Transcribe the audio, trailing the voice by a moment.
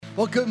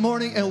Well, good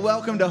morning and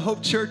welcome to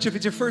Hope Church. If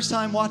it's your first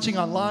time watching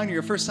online or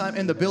your first time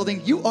in the building,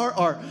 you are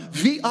our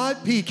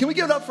VIP. Can we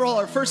give it up for all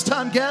our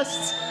first-time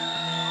guests?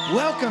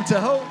 Welcome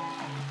to Hope.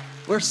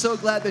 We're so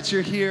glad that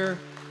you're here.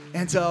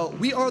 And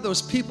we are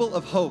those people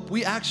of hope.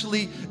 We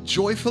actually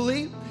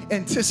joyfully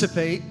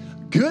anticipate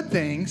good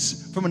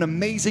things from an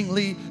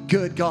amazingly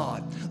good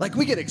God. Like,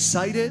 we get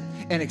excited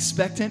and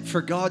expectant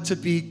for God to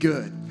be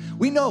good.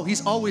 We know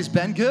He's always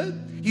been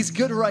good. He's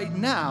good right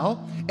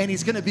now, and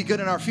He's going to be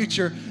good in our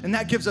future, and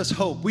that gives us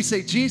hope. We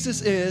say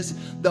Jesus is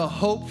the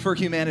hope for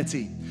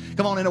humanity.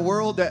 Come on, in a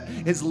world that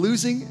is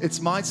losing its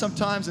mind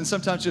sometimes, and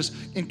sometimes just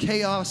in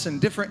chaos and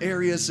different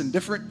areas and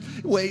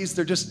different ways,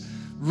 they're just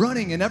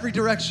running in every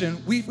direction.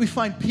 We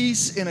find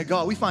peace in a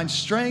God. We find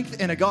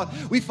strength in a God.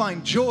 We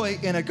find joy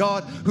in a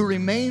God who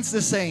remains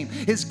the same.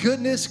 His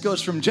goodness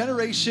goes from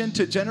generation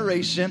to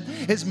generation.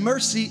 His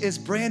mercy is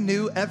brand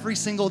new every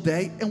single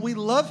day, and we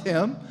love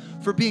Him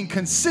for being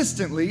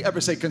consistently,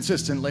 ever say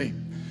consistently,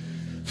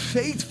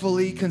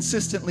 faithfully,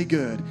 consistently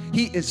good.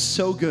 He is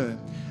so good.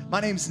 My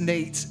name's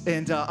Nate,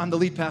 and I'm the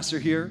lead pastor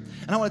here.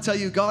 And I want to tell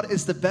you, God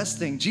is the best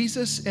thing.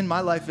 Jesus in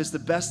my life is the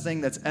best thing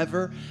that's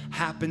ever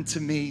happened to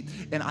me,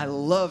 and I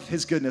love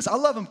His goodness. I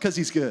love Him because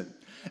He's good,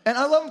 and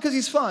I love Him because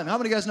He's fun. How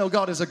many of you guys know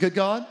God is a good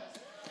God?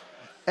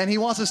 And He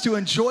wants us to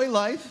enjoy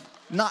life,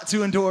 not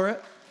to endure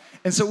it.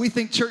 And so we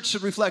think church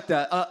should reflect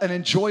that, an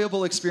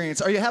enjoyable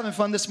experience. Are you having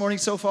fun this morning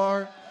so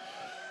far?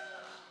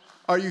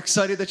 Are you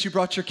excited that you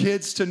brought your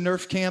kids to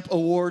Nerf Camp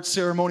Awards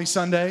Ceremony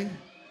Sunday?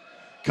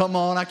 Come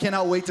on, I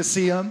cannot wait to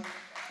see them.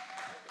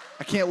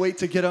 I can't wait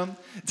to get them.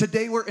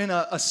 Today we're in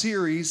a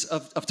series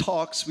of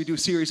talks. We do a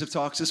series of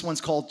talks. This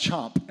one's called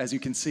Chomp, as you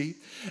can see.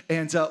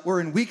 And we're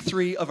in week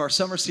 3 of our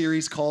summer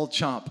series called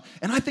Chomp.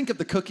 And I think of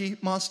the Cookie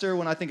Monster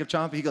when I think of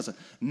Chomp. He goes,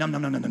 nom,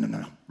 nom, nom, nom, nom, nom,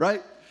 nom,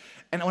 right?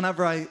 And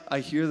whenever I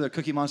hear the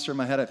Cookie Monster in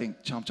my head, I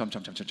think chomp, chomp,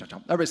 chomp, chomp, chomp,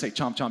 chomp. Everybody say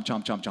chomp, chomp,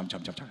 chomp, chomp, chomp,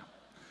 chomp, chomp, chomp.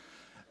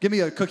 Give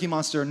me a Cookie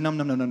Monster, nom,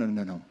 nom, nom, nom, nom,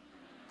 nom, nom.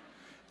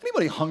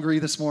 Anybody hungry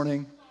this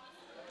morning?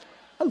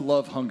 I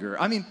love hunger.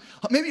 I mean,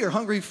 maybe you're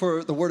hungry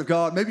for the Word of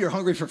God. Maybe you're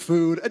hungry for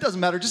food. It doesn't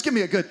matter. Just give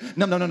me a good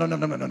nom, nom, nom, nom, nom,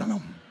 nom, nom, nom,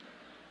 nom.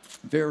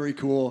 Very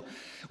cool.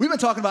 We've been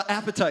talking about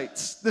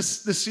appetites.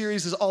 This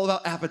series is all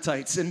about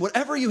appetites. And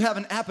whatever you have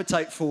an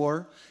appetite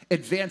for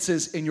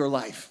advances in your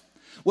life.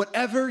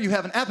 Whatever you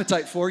have an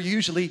appetite for, you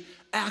usually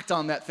act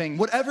on that thing.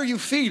 Whatever you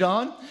feed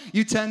on,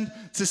 you tend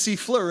to see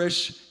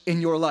flourish in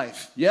your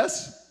life.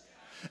 Yes?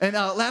 And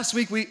last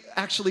week, we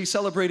actually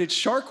celebrated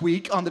Shark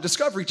Week on the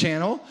Discovery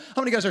Channel.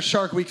 How many of you guys are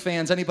Shark Week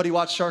fans? Anybody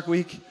watch Shark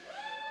Week?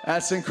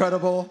 That's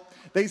incredible.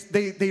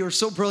 They were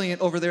so brilliant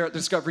over there at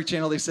Discovery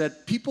Channel. They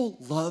said, people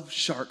love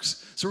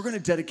sharks. So we're going to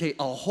dedicate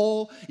a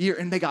whole year.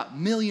 And they got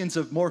millions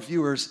of more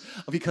viewers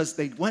because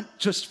they went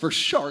just for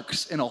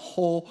sharks in a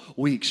whole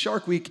week.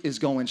 Shark Week is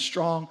going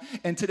strong.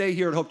 And today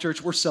here at Hope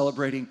Church, we're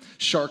celebrating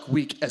Shark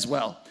Week as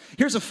well.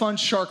 Here's a fun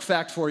shark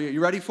fact for you.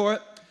 You ready for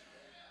it?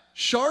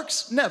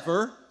 Sharks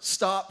never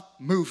stop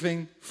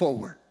moving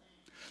forward.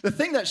 The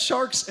thing that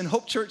sharks and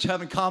Hope Church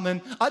have in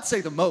common, I'd say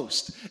the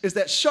most, is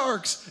that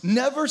sharks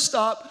never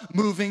stop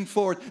moving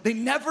forward. They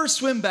never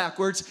swim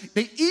backwards.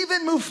 They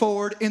even move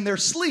forward in their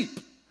sleep.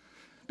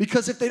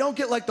 Because if they don't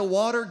get like the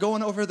water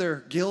going over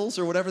their gills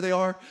or whatever they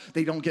are,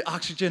 they don't get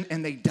oxygen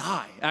and they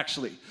die,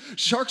 actually.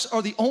 Sharks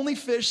are the only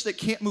fish that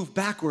can't move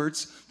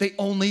backwards. They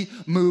only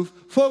move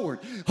forward.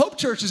 Hope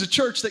Church is a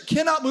church that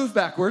cannot move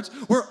backwards.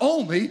 We're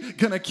only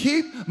going to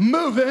keep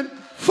moving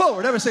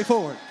forward. Everybody say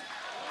forward.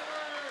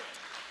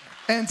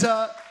 And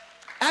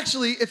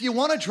actually, if you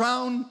want to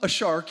drown a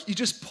shark, you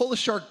just pull a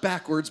shark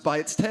backwards by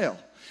its tail.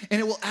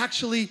 And it will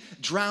actually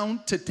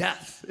drown to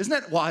death. Isn't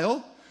that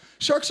wild?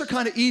 Sharks are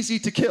kind of easy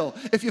to kill.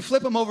 If you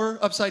flip them over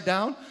upside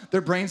down,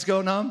 their brains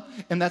go numb,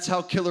 and that's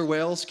how killer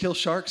whales kill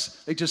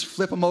sharks. They just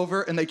flip them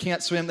over, and they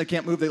can't swim, they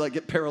can't move, they like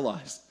get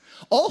paralyzed.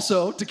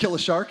 Also, to kill a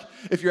shark,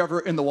 if you're ever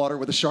in the water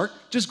with a shark,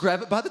 just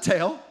grab it by the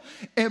tail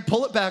and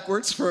pull it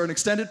backwards for an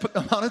extended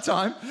amount of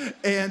time,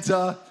 and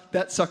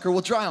that sucker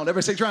will drown.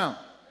 Everybody say drown.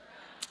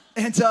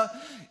 And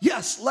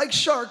yes, like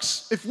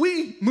sharks, if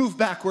we move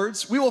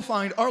backwards, we will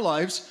find our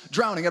lives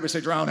drowning. Everybody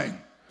say drowning.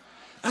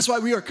 That's why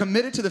we are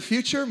committed to the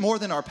future more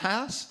than our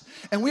past.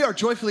 And we are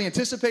joyfully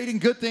anticipating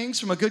good things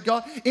from a good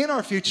God in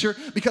our future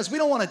because we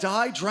don't want to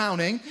die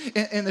drowning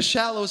in the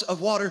shallows of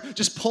water,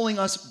 just pulling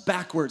us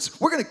backwards.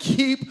 We're going to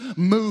keep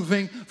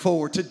moving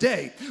forward.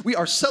 Today, we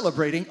are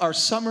celebrating our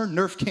summer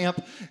Nerf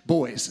Camp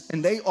boys,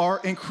 and they are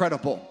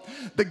incredible.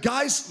 The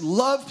guys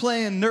love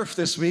playing Nerf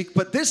this week,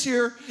 but this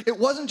year, it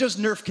wasn't just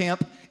Nerf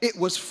Camp, it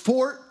was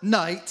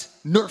Fortnite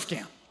Nerf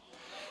Camp.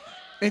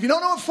 And if you don't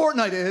know what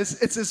Fortnite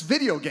is, it's this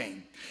video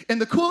game. And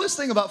the coolest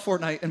thing about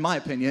Fortnite, in my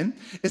opinion,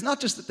 is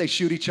not just that they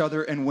shoot each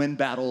other and win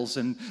battles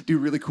and do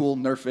really cool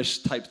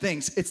Nerfish type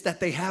things. It's that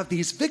they have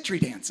these victory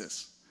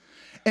dances.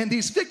 And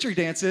these victory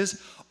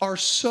dances are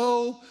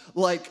so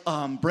like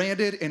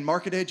branded and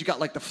marketed. You got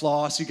like the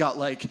floss, you got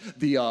like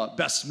the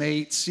best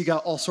mates, you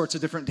got all sorts of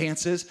different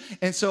dances.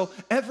 And so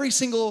every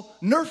single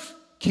Nerf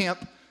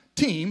camp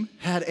team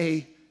had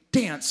a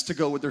dance to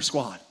go with their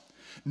squad.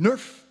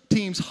 Nerf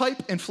teams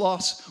Hype and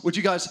Floss. Would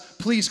you guys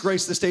please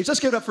grace the stage? Let's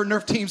give it up for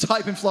Nerf teams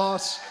Hype and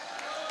Floss.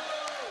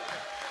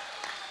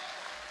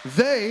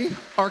 They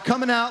are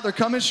coming out. They're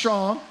coming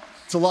strong.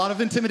 It's a lot of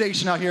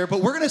intimidation out here,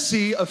 but we're going to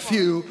see a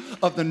few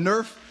of the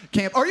Nerf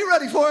camp. Are you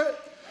ready for it?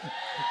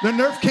 The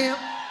Nerf camp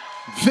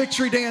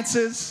victory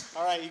dances.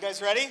 All right, you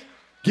guys ready?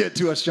 Get it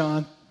to us,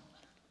 John.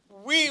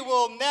 We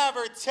will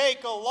never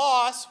take a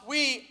loss.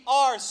 We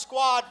are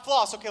Squad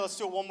Floss. Okay, let's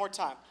do it one more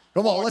time.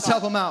 Come on, let's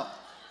help them out.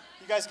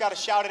 You guys got to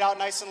shout it out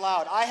nice and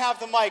loud. I have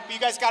the mic, but you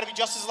guys got to be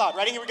just as loud.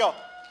 Ready? Here we go.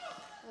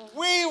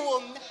 We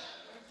will...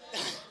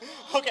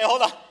 Okay,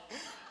 hold on.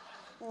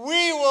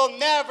 We will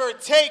never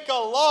take a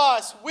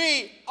loss.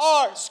 We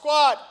are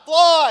Squad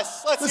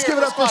Floss. Let's give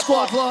it up for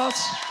Squad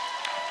Floss.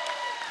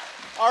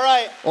 All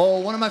right. Oh,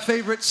 one of my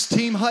favorites,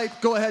 Team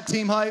Hype. Go ahead,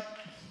 Team Hype.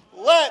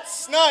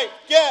 Let's snipe,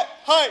 get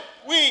hype.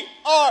 We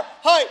are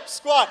Hype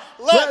Squad.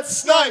 Let's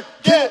snipe,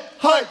 get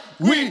hype.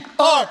 We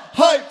are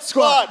Hype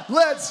Squad.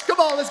 Let's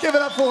give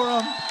it up for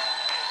them.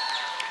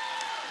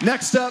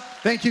 Next up,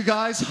 thank you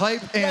guys,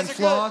 Hype and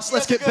Floss.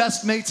 Let's get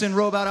Best Mates and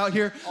Robot out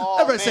here.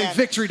 Everybody say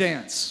victory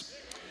dance.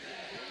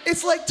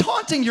 It's like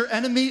taunting your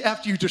enemy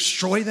after you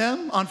destroy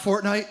them on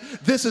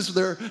Fortnite. This is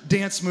their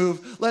dance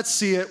move. Let's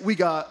see it. We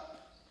got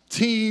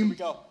Team... Here we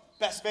go.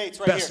 Best Mates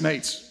right here. Best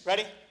Mates.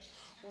 Ready?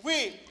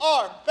 We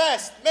are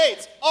Best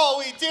Mates. All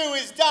we do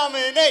is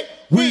dominate.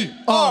 We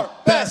are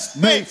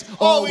Best Mates.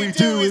 All we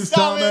do is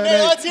dominate.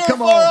 Let's hear it for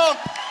them.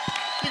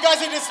 You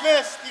guys are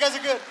dismissed. You guys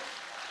are good.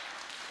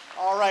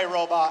 All right,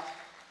 Robot.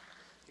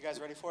 You guys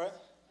ready for it?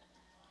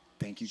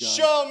 Thank you, guys.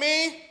 Show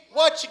me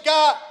what you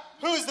got.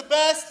 Who's the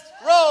best?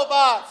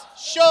 Robots.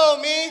 Show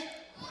me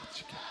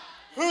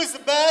who's the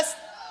best.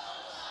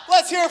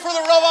 Let's hear it for the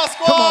Robot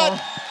Squad. Come on.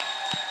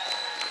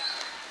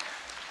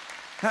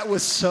 That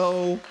was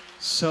so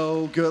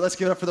good. Let's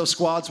give it up for those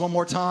squads one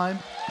more time.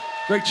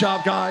 Great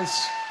job,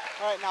 guys.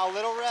 All right, now a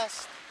little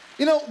rest.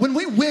 You know, when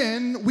we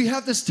win, we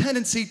have this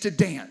tendency to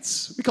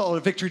dance. We call it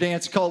a victory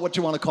dance. You call it what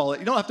you want to call it.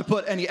 You don't have to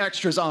put any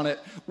extras on it.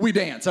 We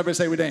dance. Everybody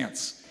say we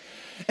dance.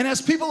 And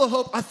as people of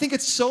hope, I think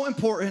it's so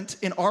important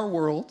in our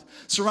world,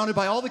 surrounded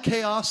by all the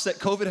chaos that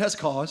COVID has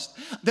caused,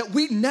 that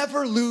we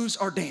never lose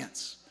our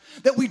dance.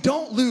 That we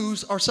don't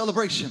lose our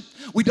celebration.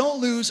 We don't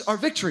lose our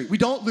victory. We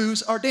don't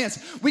lose our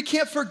dance. We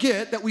can't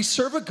forget that we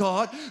serve a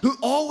God who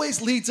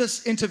always leads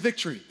us into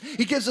victory.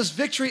 He gives us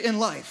victory in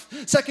life.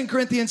 2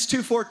 Corinthians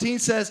 2:14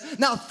 says,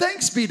 now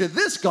thanks be to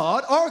this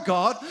God, our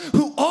God,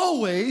 who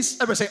always,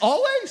 everybody say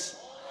always?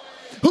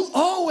 Who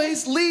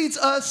always leads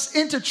us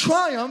into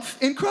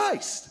triumph in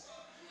Christ.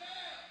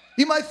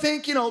 You might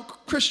think, you know,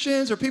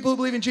 Christians or people who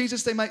believe in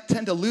Jesus, they might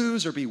tend to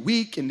lose or be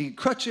weak and need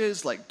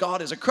crutches, like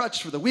God is a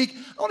crutch for the weak.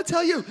 I want to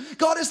tell you,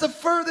 God is the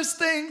furthest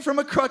thing from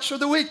a crutch for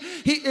the weak.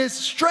 He is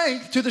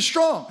strength to the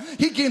strong.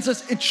 He gives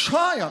us in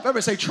triumph.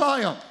 Everybody say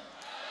triumph.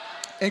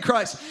 In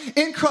Christ.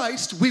 In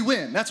Christ, we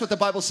win. That's what the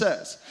Bible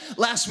says.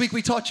 Last week,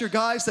 we taught your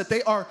guys that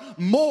they are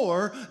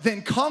more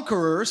than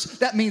conquerors.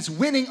 That means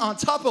winning on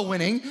top of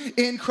winning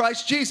in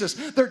Christ Jesus.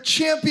 They're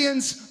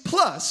champions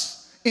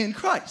plus in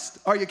Christ.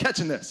 Are you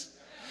catching this?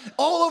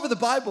 All over the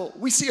Bible,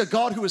 we see a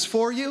God who is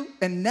for you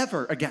and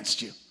never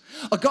against you.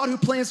 A God who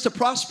plans to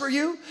prosper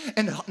you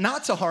and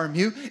not to harm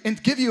you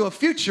and give you a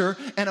future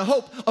and a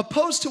hope,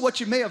 opposed to what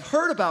you may have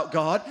heard about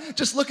God,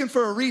 just looking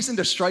for a reason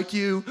to strike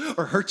you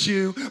or hurt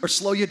you or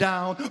slow you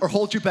down or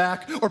hold you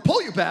back or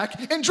pull you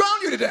back and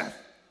drown you to death.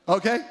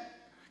 Okay?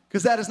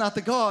 Because that is not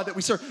the God that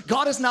we serve.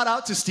 God is not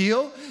out to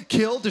steal,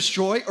 kill,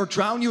 destroy, or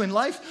drown you in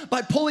life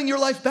by pulling your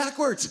life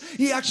backwards.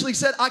 He actually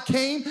said, I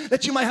came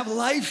that you might have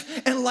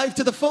life and life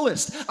to the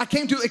fullest. I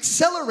came to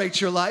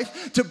accelerate your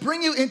life, to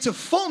bring you into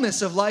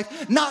fullness of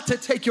life, not to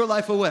take your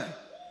life away.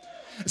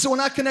 So when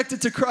I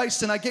connected to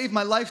Christ and I gave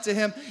my life to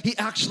him, he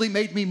actually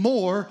made me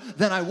more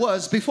than I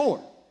was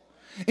before.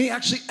 And he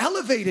actually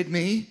elevated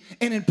me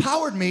and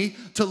empowered me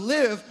to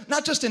live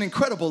not just an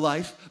incredible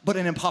life, but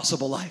an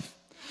impossible life.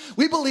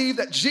 We believe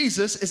that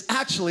Jesus is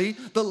actually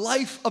the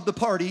life of the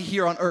party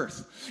here on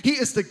earth. He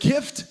is the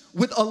gift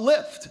with a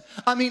lift.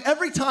 I mean,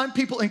 every time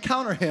people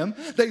encounter him,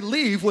 they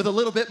leave with a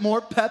little bit more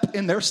pep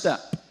in their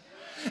step.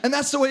 And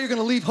that's the way you're going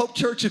to leave Hope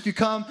Church if you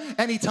come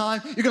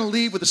anytime. You're going to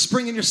leave with a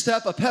spring in your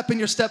step, a pep in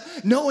your step,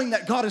 knowing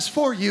that God is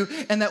for you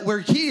and that where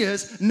he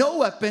is, no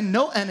weapon,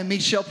 no enemy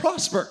shall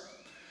prosper.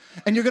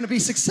 And you're going to be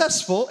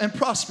successful and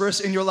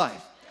prosperous in your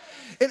life.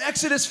 In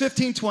Exodus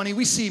 15:20,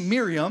 we see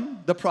Miriam,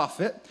 the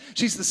prophet.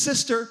 She's the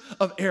sister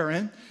of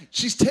Aaron.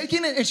 She's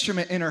taking an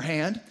instrument in her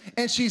hand,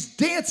 and she's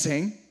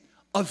dancing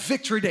a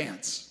victory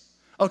dance.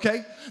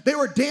 Okay? They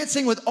were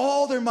dancing with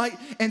all their might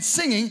and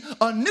singing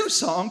a new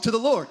song to the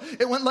Lord.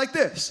 It went like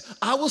this.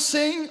 I will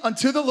sing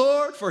unto the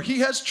Lord, for he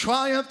has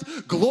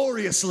triumphed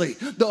gloriously.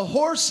 The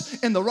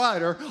horse and the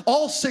rider,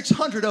 all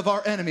 600 of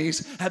our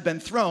enemies, have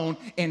been thrown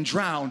and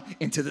drowned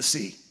into the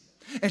sea.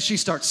 And she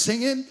starts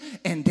singing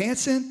and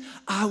dancing.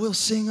 I will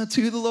sing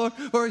unto the Lord,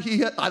 or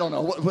I don't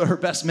know what her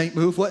best mate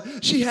move.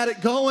 She had it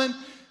going,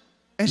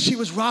 and she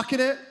was rocking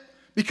it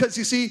because,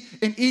 you see,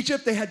 in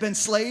Egypt, they had been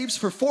slaves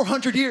for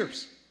 400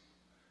 years.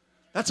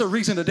 That's a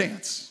reason to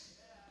dance.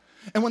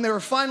 And when they were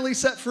finally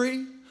set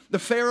free, the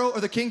Pharaoh or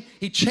the king,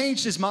 he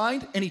changed his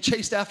mind and he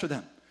chased after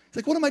them. He's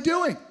like, what am I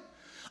doing?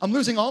 I'm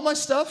losing all my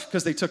stuff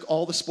because they took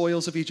all the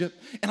spoils of Egypt,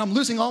 and I'm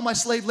losing all my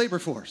slave labor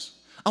force.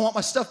 I want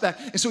my stuff back.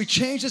 And so he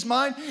changed his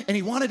mind and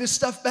he wanted his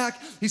stuff back.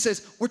 He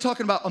says, we're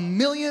talking about 1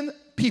 million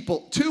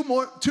people,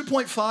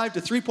 2.5 to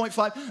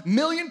 3.5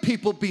 million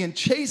people being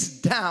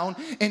chased down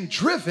and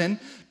driven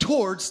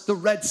towards the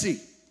Red Sea,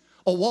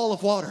 a wall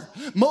of water.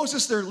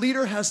 Moses, their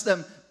leader, has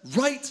them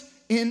right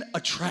in a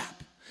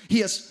trap. He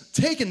has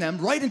taken them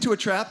right into a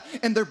trap,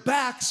 and their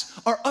backs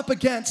are up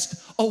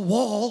against a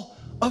wall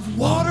of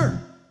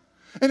water.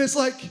 And it's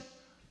like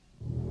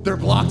they're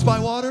blocked by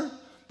water.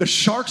 The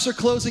sharks are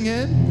closing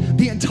in.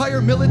 The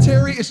entire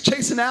military is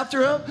chasing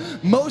after him.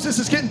 Moses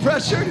is getting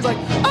pressured. He's like,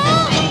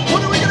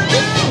 what are we going to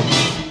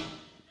do?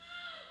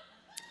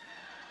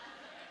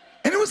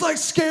 And it was like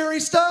scary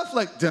stuff.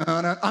 Like,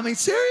 I mean,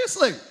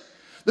 seriously.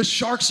 The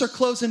sharks are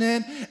closing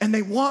in, and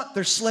they want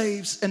their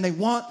slaves, and they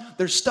want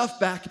their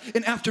stuff back.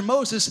 And after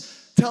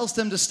Moses tells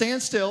them to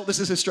stand still, this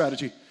is his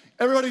strategy.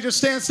 Everybody just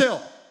stand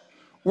still.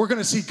 We're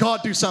going to see God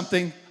do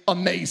something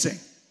amazing.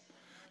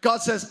 God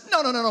says,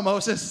 no,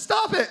 Moses,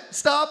 stop it.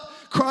 Stop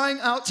crying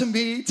out to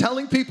me,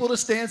 telling people to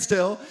stand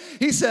still.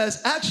 He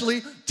says,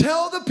 actually,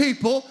 tell the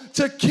people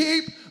to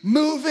keep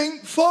moving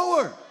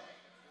forward.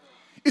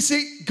 You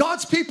see,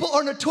 God's people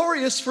are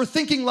notorious for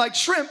thinking like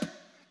shrimp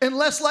and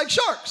less like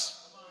sharks.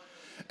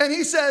 And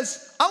he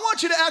says, I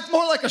want you to act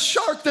more like a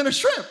shark than a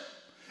shrimp.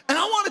 And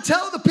I want to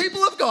tell the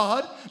people of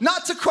God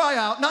not to cry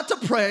out, not to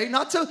pray,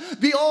 not to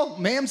be all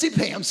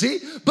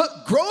mamsy-pamsy,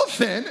 but grow a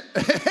fin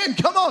and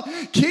come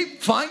on,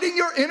 keep finding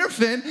your inner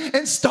fin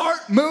and start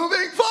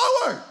moving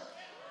forward.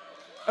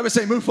 I would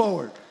say move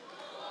forward.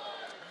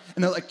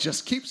 And they're like,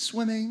 just keep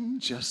swimming,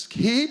 just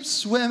keep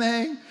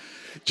swimming.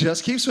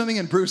 Just keep swimming.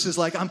 And Bruce is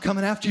like, I'm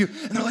coming after you.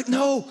 And they're like,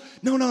 no.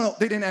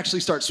 They didn't actually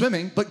start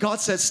swimming. But God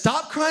says,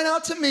 stop crying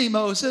out to me,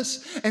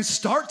 Moses, and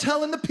start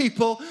telling the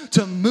people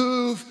to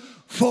move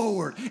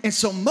forward. And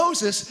so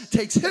Moses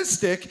takes his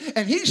stick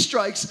and he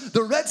strikes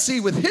the Red Sea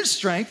with his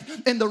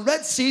strength, and the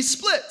Red Sea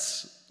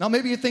splits. Now,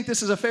 maybe you think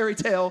this is a fairy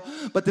tale,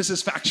 but this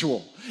is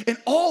factual. And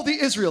all the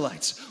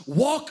Israelites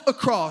walk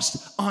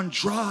across on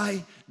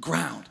dry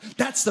ground.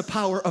 That's the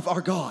power of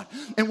our God.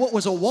 And what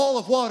was a wall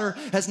of water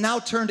has now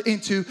turned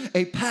into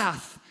a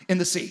path in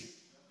the sea.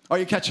 Are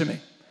you catching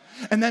me?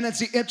 And then as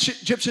the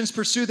Egyptians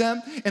pursue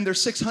them in their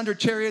 600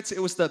 chariots,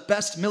 it was the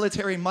best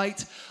military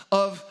might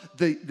of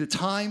the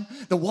time.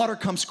 The water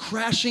comes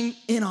crashing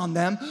in on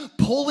them,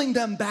 pulling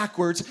them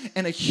backwards,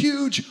 and a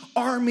huge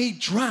army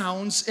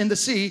drowns in the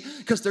sea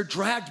because they're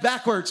dragged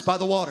backwards by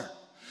the water.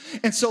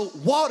 And so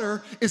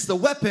water is the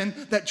weapon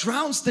that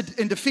drowns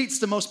and defeats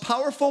the most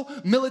powerful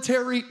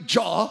military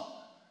jaw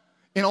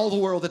in all the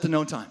world at the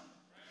known time.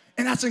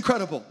 And that's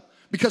incredible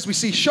because we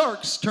see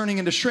sharks turning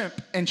into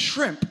shrimp and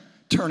shrimp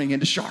turning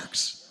into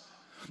sharks.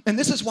 And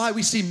this is why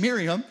we see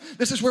Miriam,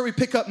 this is where we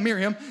pick up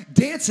Miriam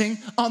dancing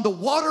on the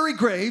watery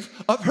grave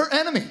of her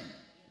enemy.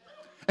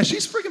 And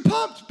she's freaking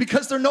pumped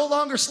because they're no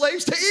longer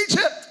slaves to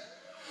Egypt.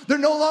 They're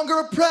no longer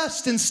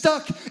oppressed and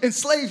stuck in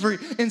slavery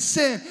and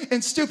sin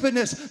and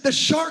stupidness. The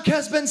shark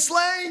has been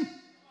slain.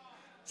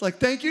 It's like,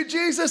 thank you,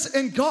 Jesus.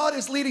 And God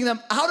is leading them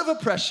out of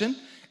oppression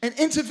and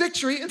into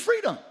victory and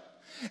freedom.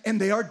 And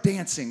they are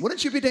dancing.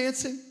 Wouldn't you be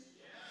dancing?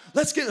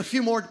 Let's get a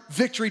few more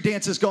victory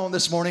dances going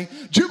this morning.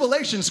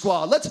 Jubilation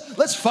Squad.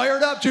 Let's fire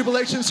it up,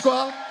 Jubilation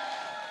Squad.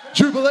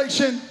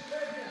 Jubilation.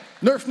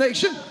 Nerf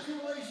Nation.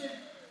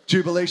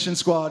 Jubilation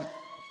Squad.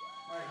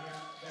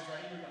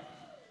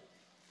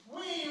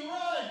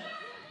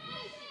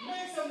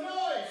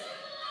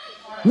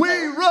 We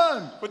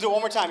run. We'll do it one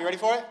more time. You ready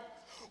for it?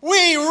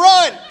 We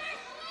run.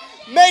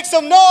 Make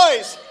some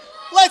noise.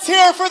 Let's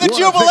hear it for the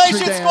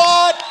Jubilation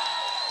Squad.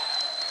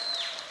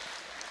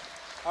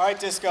 All right,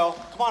 Disco.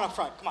 Come on up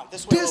front. Come on,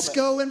 this way.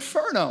 Disco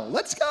Inferno.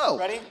 Let's go.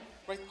 Ready?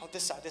 Oh,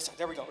 this side.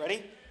 There we go.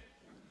 Ready?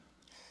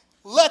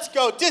 Let's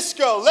go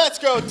disco. Let's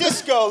go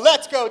disco.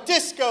 Let's go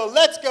disco.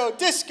 Let's go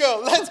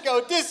disco. Let's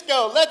go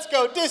disco. Let's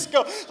go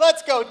disco.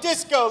 Let's go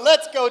disco.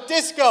 Let's go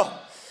disco.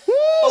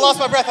 I lost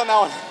my breath on that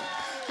one.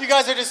 You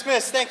guys are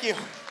dismissed. Thank you.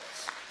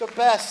 The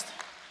best.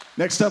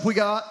 Next up, we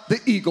got the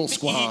Eagle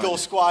Squad. The Eagle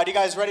Squad. You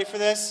guys ready for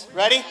this?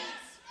 Ready?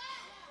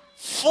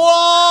 Fly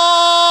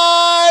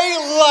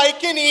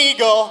like an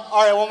eagle.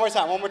 All right, one more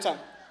time.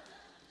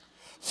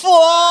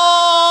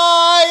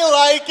 Fly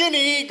like an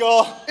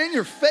eagle. In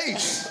your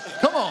face.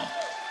 Come on.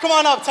 Come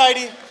on up,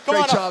 Tidy. Come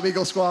on up. Great job,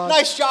 Eagle Squad.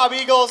 Nice job,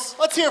 Eagles.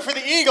 Let's hear it for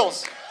the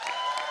Eagles.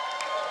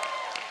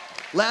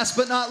 Last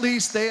but not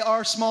least, they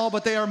are small,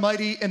 but they are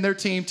mighty, and their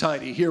Team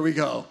Tidy. Here we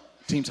go.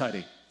 Team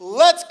Tidy.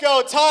 Let's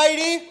go,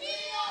 Tidy.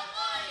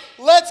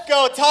 Let's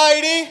go,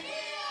 Tidy.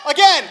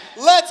 Again,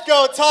 let's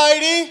go,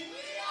 Tidy.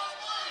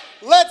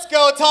 Let's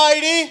go,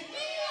 Tidy.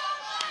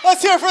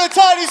 Let's hear it for the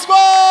Tidy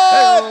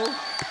Squad. Hey-o.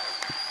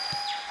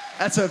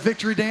 That's a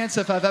victory dance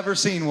if I've ever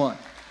seen one.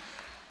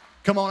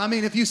 Come on, I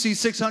mean, if you see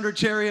 600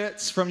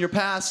 chariots from your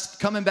past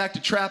coming back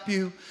to trap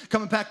you,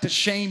 coming back to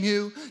shame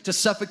you, to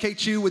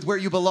suffocate you with where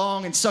you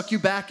belong and suck you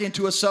back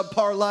into a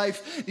subpar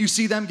life, you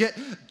see them get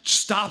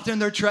stopped in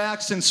their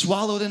tracks and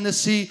swallowed in the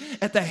sea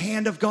at the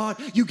hand of God,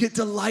 you get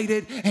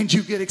delighted and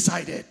you get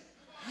excited.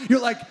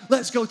 You're like,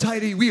 let's go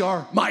tidy, we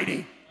are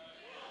mighty.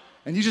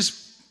 And you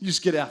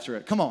just get after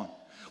it. Come on.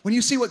 When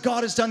you see what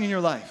God has done in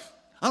your life,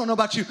 I don't know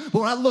about you, but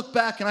when I look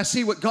back and I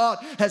see what God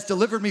has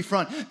delivered me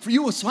from,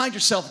 you will find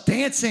yourself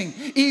dancing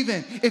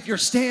even if you're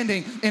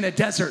standing in a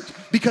desert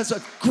because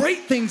of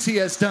great things he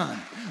has done.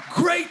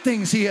 Great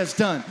things he has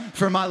done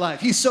for my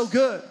life. He's so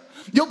good.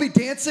 You'll be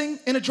dancing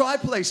in a dry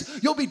place.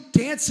 You'll be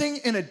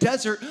dancing in a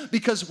desert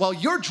because while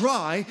you're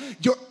dry,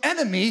 your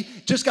enemy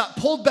just got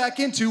pulled back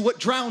into what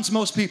drowns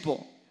most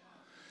people.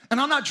 And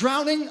I'm not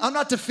drowning. I'm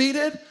not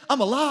defeated. I'm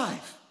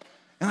alive.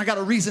 And I got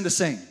a reason to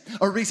sing,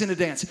 a reason to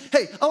dance.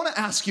 Hey, I want to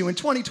ask you in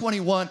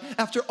 2021,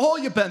 after all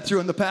you've been through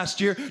in the past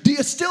year, do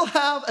you still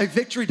have a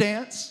victory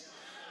dance?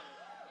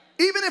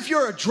 Even if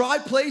you're a dry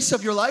place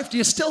of your life, do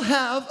you still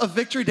have a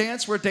victory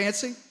dance worth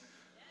dancing?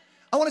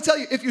 I want to tell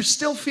you, if you're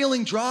still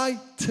feeling dry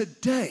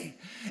today,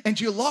 and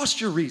you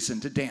lost your reason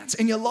to dance,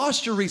 and you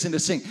lost your reason to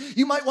sing,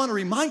 you might want to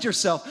remind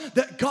yourself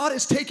that God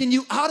has taken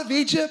you out of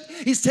Egypt.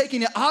 He's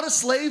taken you out of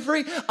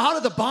slavery, out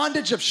of the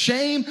bondage of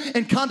shame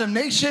and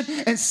condemnation,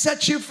 and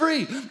set you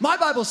free. My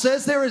Bible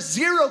says there is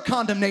zero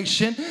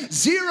condemnation,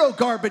 zero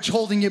garbage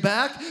holding you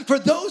back for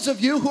those of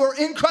you who are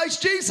in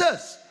Christ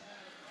Jesus.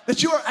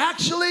 That you are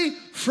actually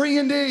free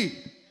indeed.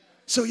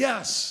 So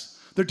yes,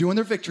 they're doing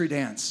their victory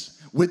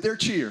dance with their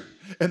cheer,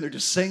 and they're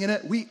just singing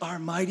it. We are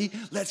mighty.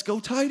 Let's go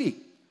tidy.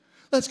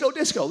 Let's go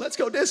disco. Let's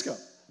go disco.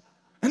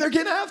 And they're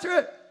getting after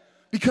it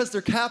because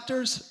their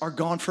captors are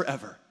gone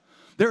forever.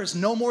 There is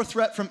no more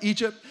threat from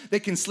Egypt.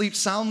 They can sleep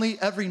soundly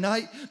every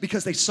night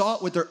because they saw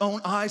it with their own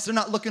eyes. They're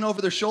not looking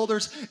over their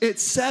shoulders.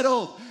 It's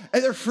settled.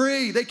 And they're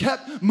free. They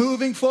kept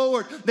moving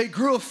forward. They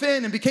grew a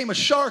fin and became a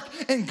shark,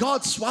 and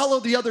God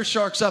swallowed the other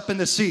sharks up in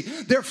the sea.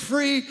 They're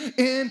free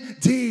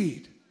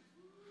indeed.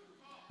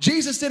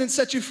 Jesus didn't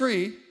set you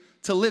free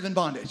to live in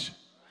bondage.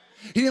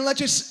 He didn't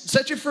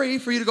set you free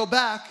for you to go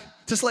back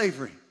to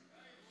slavery.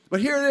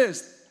 But here it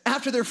is.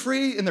 After they're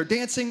free and they're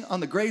dancing on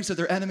the graves of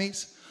their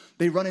enemies,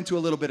 they run into a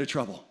little bit of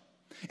trouble.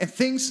 And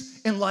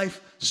things in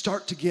life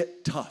start to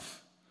get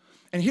tough.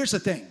 And here's the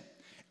thing.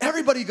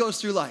 Everybody goes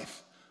through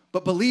life,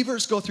 but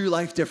believers go through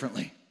life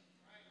differently.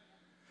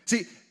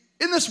 See,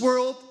 in this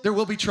world, there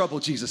will be trouble,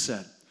 Jesus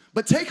said.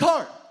 But take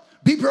heart.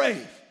 Be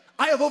brave.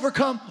 I have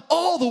overcome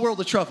all the world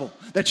of trouble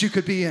that you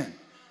could be in.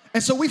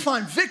 And so we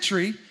find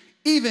victory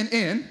even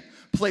in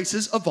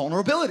places of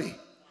vulnerability.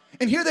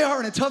 And here they are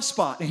in a tough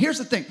spot. And here's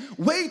the thing.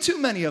 Way too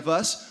many of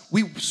us,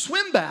 we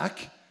swim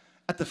back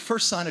at the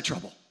first sign of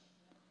trouble.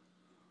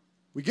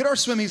 We get our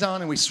swimmies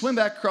on and we swim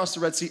back across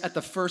the Red Sea at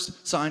the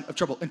first sign of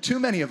trouble. And too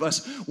many of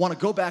us want to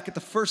go back at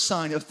the first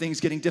sign of things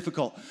getting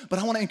difficult. But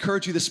I want to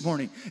encourage you this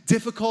morning.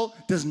 Difficult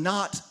does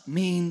not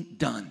mean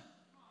done.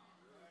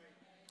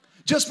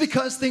 Just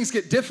because things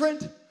get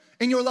different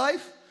in your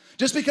life,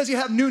 just because you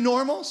have new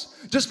normals,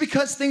 just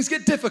because things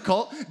get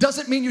difficult,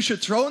 doesn't mean you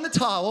should throw in the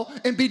towel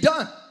and be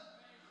done.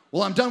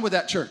 Well, I'm done with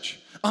that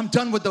church. I'm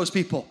done with those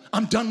people.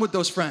 I'm done with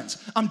those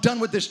friends. I'm done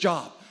with this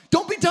job.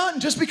 Don't be done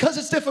just because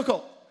it's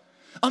difficult.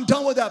 I'm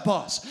done with that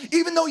boss.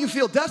 Even though you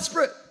feel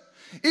desperate,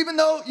 even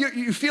though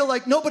you feel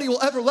like nobody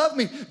will ever love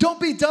me,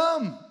 don't be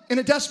dumb in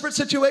a desperate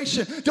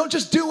situation. Don't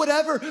just do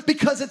whatever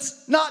because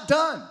it's not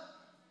done.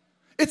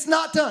 It's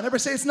not done. Everybody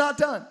say it's not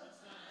done.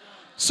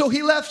 So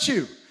he left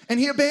you and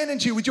he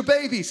abandoned you with your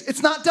babies.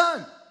 It's not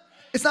done.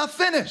 It's not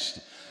finished.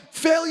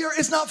 Failure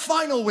is not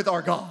final with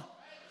our God.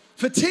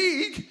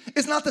 Fatigue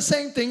is not the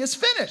same thing as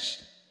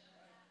finished.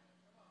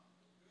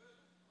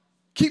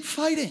 Keep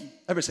fighting.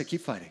 Everybody say, keep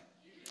fighting.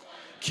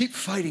 Keep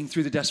fighting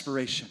through the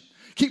desperation.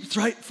 Keep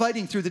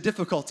fighting through the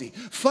difficulty.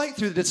 Fight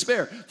through the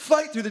despair.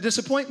 Fight through the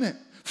disappointment.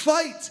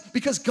 Fight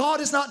because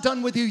God is not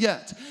done with you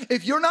yet.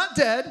 If you're not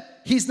dead,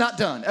 he's not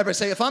done. Everybody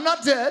say, if I'm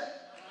not dead,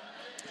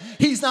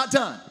 he's not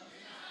done.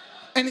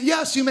 And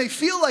yes, you may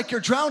feel like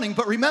you're drowning,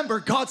 but remember,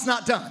 God's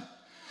not done.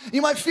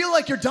 You might feel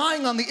like you're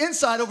dying on the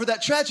inside over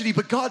that tragedy,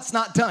 but God's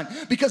not done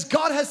because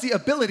God has the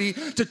ability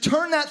to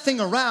turn that thing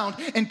around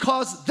and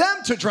cause them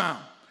to drown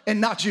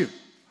and not you.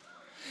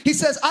 He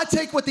says, I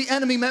take what the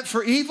enemy meant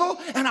for evil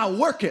and I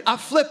work it. I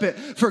flip it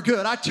for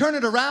good. I turn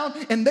it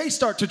around and they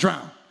start to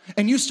drown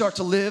and you start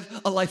to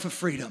live a life of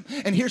freedom.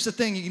 And here's the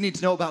thing you need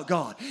to know about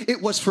God.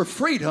 It was for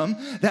freedom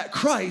that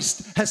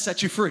Christ has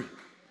set you free.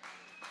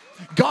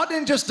 God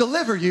didn't just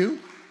deliver you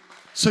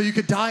so you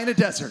could die in a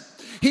desert.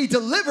 He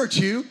delivered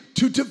you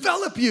to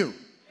develop you.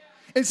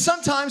 And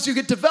sometimes you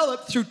get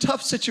developed through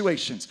tough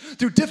situations,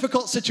 through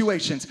difficult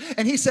situations.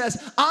 And he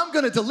says, I'm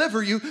going to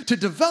deliver you to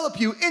develop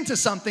you into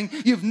something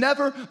you've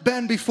never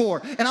been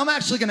before. And I'm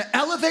actually going to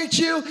elevate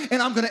you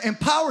and I'm going to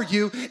empower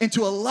you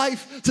into a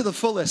life to the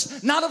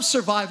fullest. Not of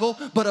survival,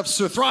 but of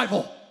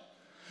surthrival.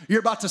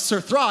 You're about to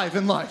surthrive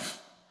in life.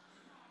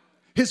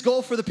 His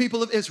goal for the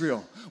people of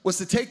Israel was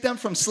to take them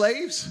from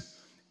slaves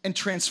and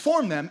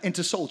transform them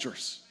into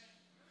soldiers.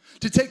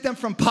 to take them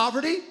from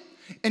poverty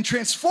and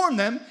transform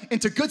them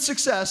into good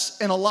success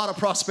and a lot of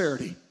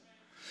prosperity,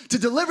 to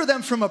deliver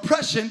them from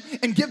oppression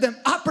and give them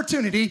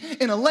opportunity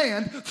in a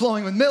land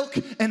flowing with milk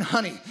and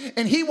honey.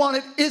 And he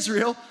wanted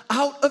Israel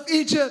out of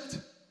Egypt.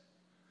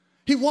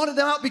 He wanted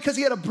them out because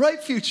he had a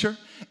bright future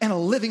and a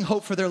living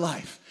hope for their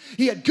life.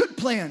 He had good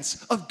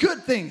plans of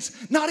good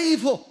things, not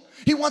evil.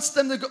 He wants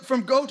them to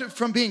go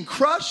from being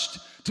crushed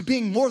to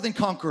being more than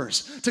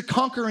conquerors, to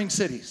conquering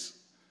cities.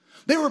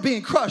 They were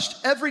being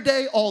crushed every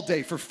day, all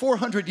day for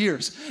 400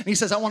 years. And he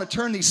says, I want to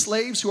turn these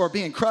slaves who are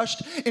being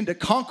crushed into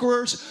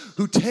conquerors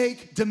who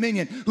take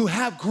dominion, who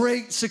have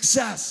great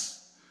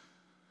success.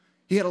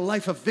 He had a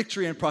life of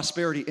victory and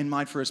prosperity in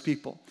mind for his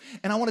people.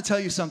 And I want to tell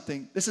you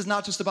something. This is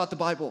not just about the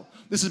Bible.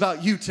 This is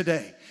about you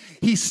today.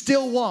 He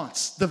still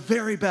wants the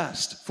very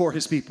best for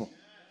his people.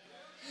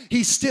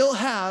 He still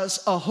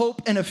has a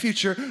hope and a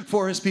future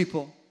for his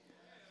people.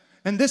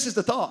 And this is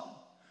the thought.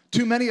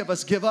 Too many of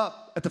us give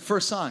up at the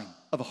first sign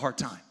of a hard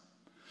time.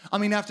 I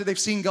mean, after they've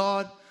seen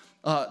God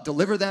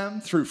deliver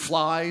them through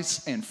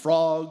flies and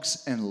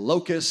frogs and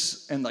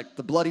locusts and like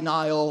the bloody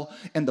Nile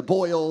and the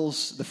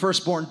boils, the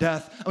firstborn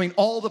death. I mean,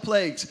 all the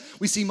plagues.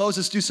 We see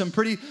Moses do some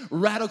pretty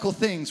radical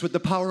things with the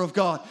power of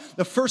God.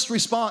 The first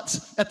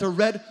response at the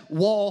red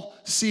wall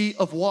sea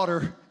of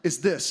water is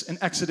this in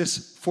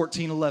Exodus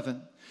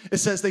 14:11. It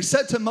says, they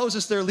said to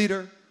Moses, their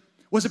leader,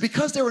 was it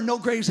because there were no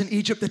graves in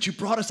Egypt that you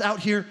brought us out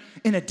here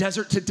in a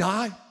desert to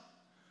die?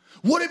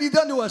 What have you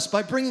done to us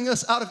by bringing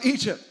us out of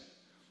Egypt?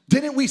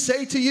 Didn't we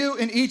say to you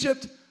in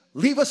Egypt,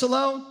 leave us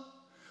alone?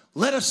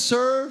 Let us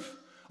serve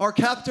our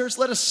captors.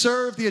 Let us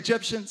serve the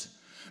Egyptians.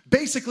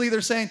 Basically,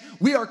 they're saying,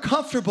 we are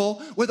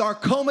comfortable with our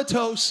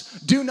comatose,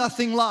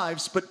 do-nothing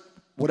lives, but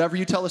whatever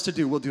you tell us to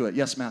do, we'll do it.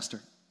 Yes,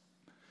 master.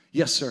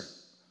 Yes, sir.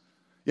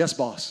 Yes,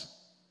 boss.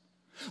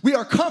 We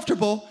are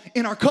comfortable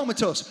in our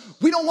comatose.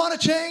 We don't want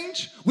to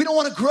change. We don't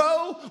want to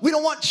grow. We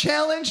don't want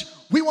challenge.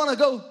 We want to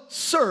go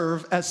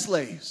serve as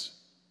slaves.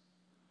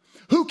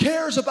 Who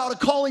cares about a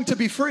calling to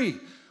be free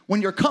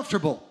when you're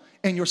comfortable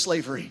in your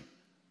slavery?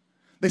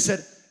 They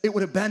said, it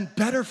would have been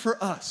better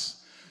for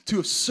us to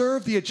have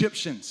served the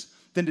Egyptians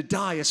than to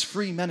die as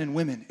free men and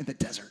women in the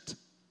desert.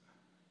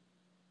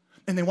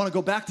 And they want to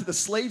go back to the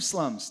slave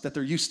slums that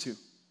they're used to.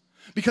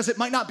 Because it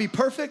might not be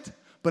perfect,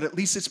 but at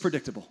least it's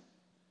predictable.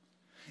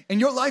 And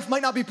your life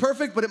might not be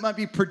perfect, but it might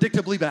be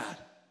predictably bad.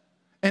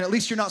 And at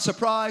least you're not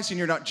surprised and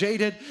you're not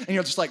jaded. And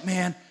you're just like,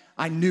 man,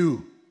 I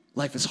knew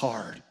life is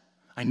hard.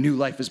 I knew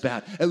life is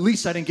bad. At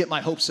least I didn't get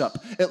my hopes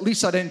up. At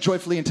least I didn't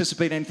joyfully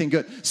anticipate anything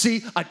good.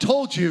 See, I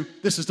told you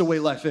this is the way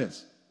life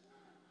is.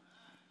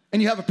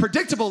 And you have a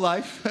predictable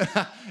life.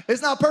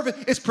 It's not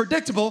perfect. It's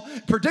predictable.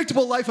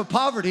 Predictable life of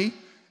poverty.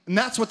 And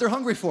that's what they're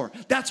hungry for.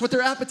 That's what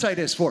their appetite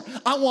is for.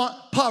 I want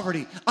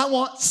poverty. I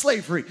want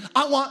slavery.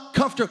 I want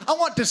comfort. I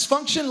want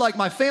dysfunction like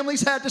my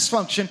family's had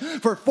dysfunction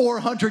for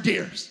 400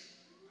 years.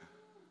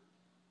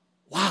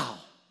 Wow.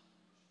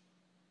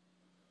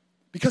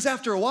 Because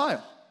after a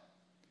while,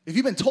 if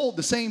you've been told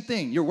the same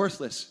thing, you're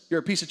worthless,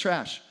 you're a piece of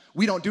trash,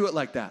 we don't do it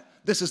like that.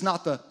 This is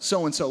not the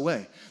so-and-so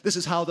way. This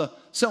is how the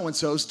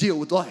so-and-sos deal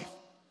with life.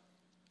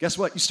 Guess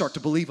what? You start to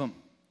believe them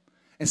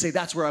and say,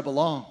 that's where I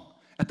belong,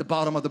 at the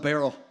bottom of the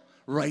barrel.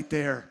 Right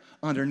there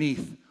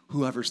underneath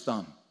whoever's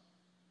thumb.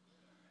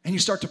 And you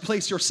start to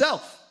place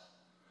yourself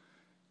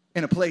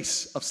in a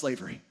place of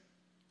slavery.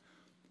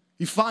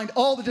 You find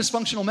all the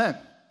dysfunctional men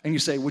and you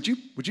say, would you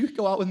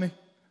go out with me?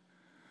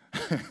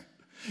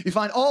 You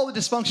find all the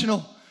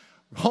dysfunctional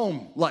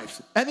home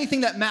life,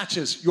 anything that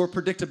matches your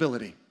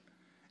predictability,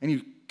 and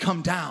you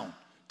come down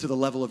to the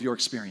level of your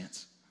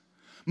experience.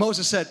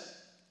 Moses said,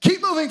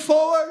 keep moving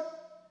forward.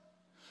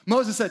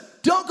 Moses said,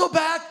 don't go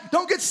back,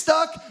 don't get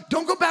stuck,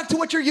 don't go back to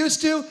what you're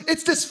used to.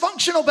 It's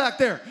dysfunctional back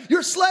there.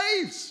 You're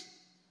slaves.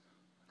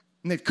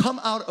 And they've come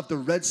out of the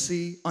Red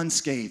Sea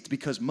unscathed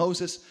because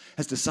Moses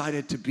has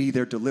decided to be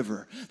their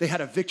deliverer. They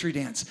had a victory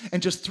dance.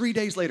 And just 3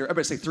 days later,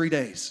 everybody say 3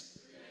 days.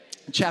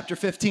 In chapter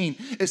 15,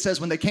 it says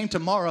when they came to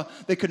Marah,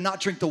 they could not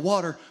drink the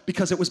water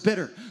because it was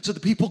bitter. So the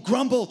people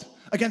grumbled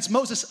against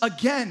Moses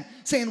again,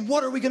 saying,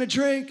 what are we going to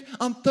drink?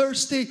 I'm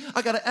thirsty.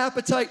 I got an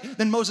appetite.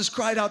 Then Moses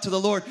cried out to the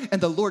Lord,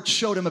 and the Lord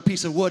showed him a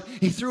piece of wood.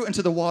 He threw it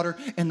into the water,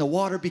 and the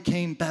water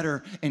became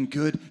better and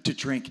good to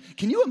drink.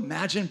 Can you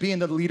imagine being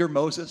the leader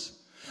Moses?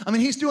 I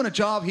mean, he's doing a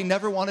job he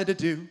never wanted to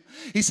do.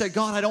 He said,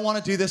 God, I don't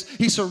want to do this.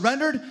 He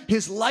surrendered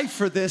his life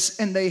for this,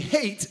 and they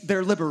hate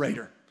their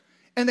liberator.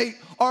 And they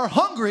are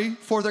hungry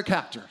for their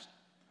captors.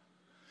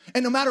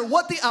 And no matter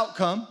what the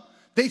outcome,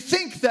 they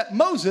think that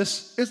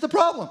Moses is the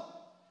problem.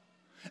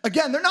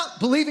 Again, they're not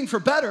believing for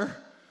better.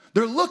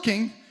 They're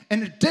looking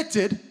and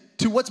addicted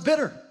to what's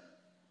bitter.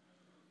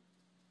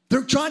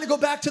 They're trying to go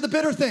back to the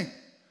bitter thing.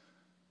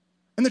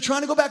 And they're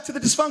trying to go back to the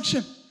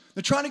dysfunction.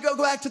 They're trying to go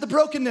back to the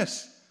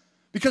brokenness.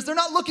 Because they're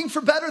not looking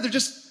for better. They're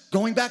just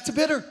going back to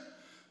bitter.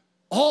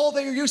 All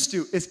they are used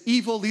to is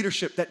evil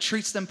leadership that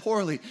treats them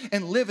poorly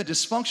and live a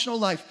dysfunctional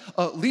life,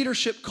 a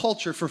leadership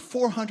culture for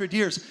 400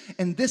 years.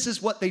 And this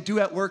is what they do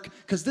at work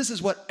because this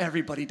is what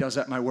everybody does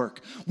at my work.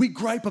 We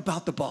gripe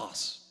about the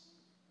boss.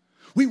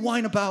 We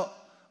whine about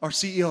our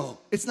CEO.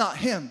 It's not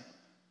him.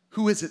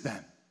 Who is it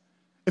then?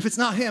 If it's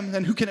not him,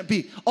 then who can it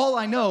be? All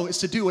I know is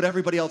to do what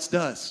everybody else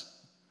does.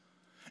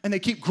 And they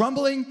keep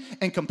grumbling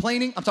and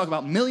complaining. I'm talking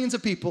about millions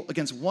of people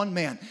against one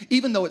man,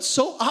 even though it's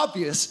so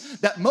obvious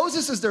that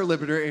Moses is their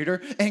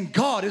liberator and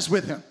God is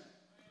with him.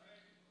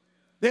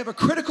 They have a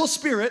critical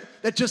spirit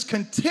that just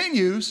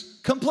continues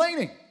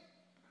complaining.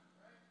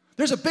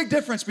 There's a big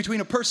difference between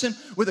a person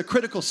with a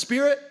critical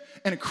spirit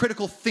and a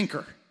critical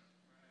thinker.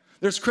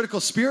 There's critical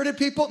spirited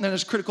people and then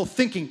there's critical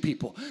thinking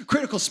people.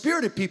 Critical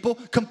spirited people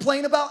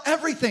complain about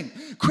everything.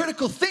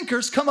 Critical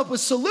thinkers come up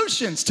with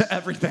solutions to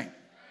everything.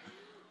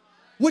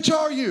 Which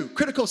are you?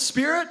 Critical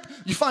spirit?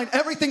 You find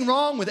everything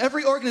wrong with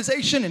every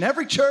organization and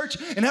every church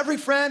and every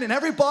friend and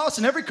every boss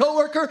and every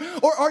coworker?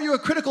 Or are you a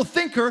critical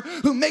thinker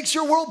who makes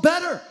your world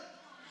better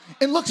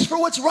and looks for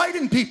what's right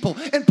in people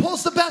and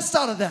pulls the best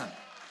out of them?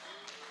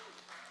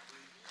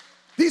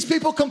 These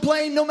people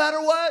complain no matter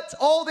what.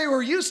 All they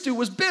were used to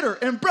was bitter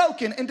and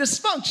broken and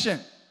dysfunction.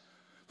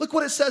 Look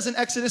what it says in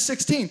Exodus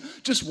 16,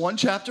 just one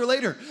chapter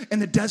later. In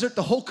the desert,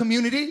 the whole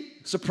community,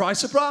 surprise,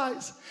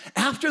 surprise,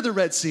 after the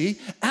Red Sea,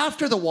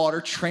 after the water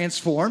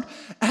transformed,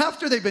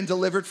 after they've been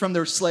delivered from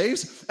their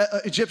slaves,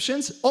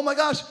 Egyptians, oh my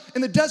gosh,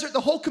 in the desert, the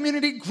whole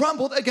community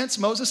grumbled against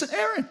Moses and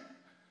Aaron.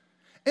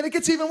 And it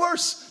gets even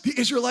worse. The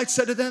Israelites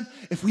said to them,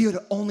 if we had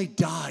only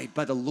died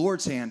by the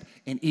Lord's hand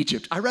in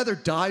Egypt, I'd rather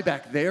die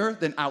back there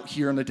than out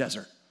here in the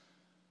desert.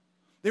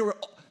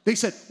 They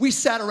said, we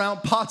sat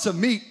around pots of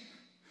meat,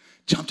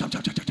 chomp, chomp,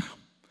 chomp, chomp, chomp, chomp,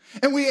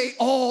 and we ate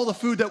all the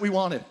food that we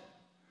wanted.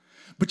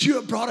 But you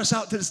have brought us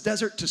out to this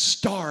desert to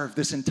starve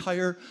this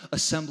entire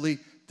assembly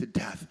to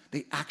death.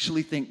 They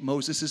actually think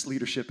Moses'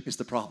 leadership is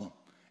the problem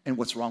and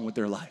what's wrong with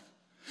their life.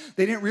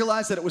 They didn't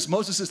realize that it was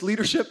Moses'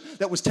 leadership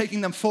that was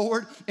taking them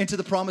forward into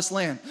the promised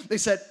land. They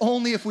said,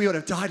 only if we would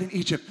have died in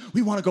Egypt.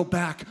 We want to go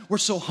back. We're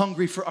so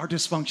hungry for our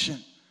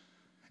dysfunction.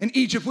 In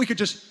Egypt, we could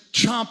just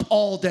chomp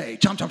all day.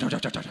 Chomp, chomp, chomp,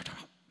 chomp, chomp, chomp,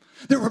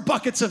 chomp. There were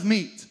buckets of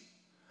meat.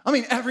 I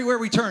mean, everywhere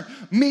we turned,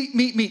 meat,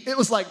 meat, meat. It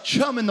was like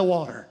chum in the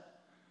water.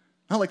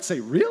 I like to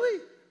say,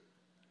 really?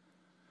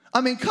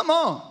 I mean, come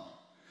on.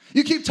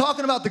 You keep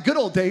talking about the good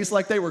old days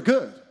like they were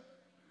good.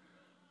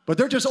 But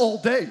they're just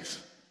old days.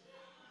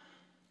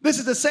 This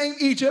is the same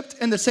Egypt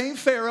and the same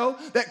Pharaoh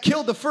that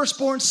killed the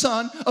firstborn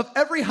son of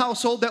every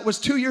household that was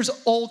 2 years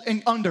old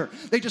and under.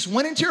 They just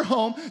went into your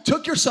home,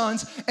 took your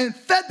sons, and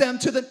fed them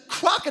to the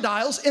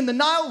crocodiles in the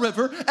Nile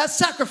River as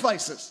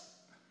sacrifices.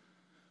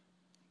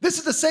 This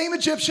is the same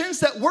Egyptians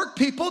that worked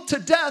people to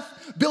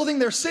death building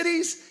their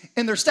cities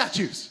and their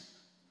statues.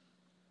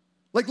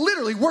 Like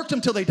literally worked them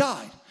till they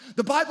died.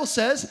 The Bible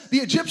says the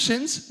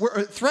Egyptians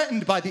were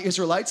threatened by the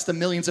Israelites, the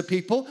millions of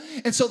people,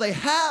 and so they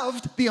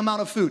halved the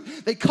amount of food.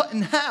 They cut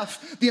in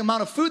half the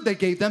amount of food they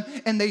gave them,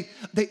 and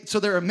so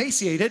they're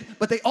emaciated,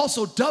 but they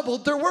also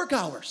doubled their work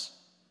hours.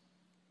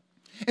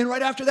 And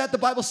right after that, the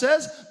Bible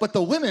says, but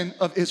the women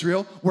of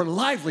Israel were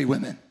lively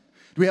women.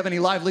 Do we have any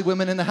lively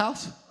women in the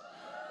house?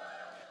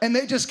 And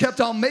they just kept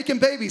on making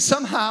babies.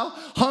 Somehow,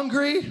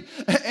 hungry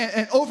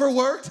and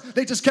overworked,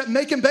 they just kept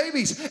making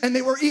babies, and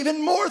they were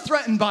even more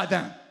threatened by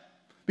them.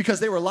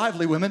 Because they were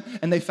lively women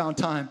and they found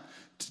time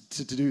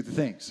to do the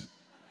things.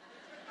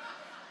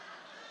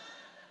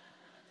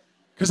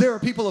 Because there were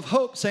people of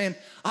hope saying,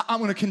 I'm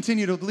going to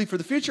continue to believe for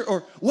the future.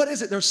 Or what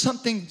is it? There's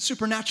something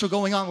supernatural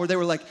going on where they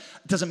were like,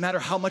 it doesn't matter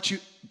how much you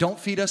don't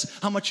feed us,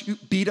 how much you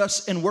beat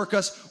us and work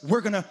us,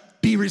 we're going to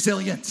be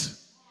resilient.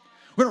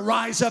 We're going to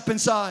rise up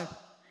inside.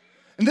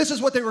 And this is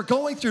what they were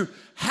going through.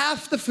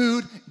 Half the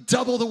food,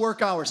 double the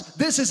work hours.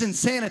 This is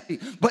insanity.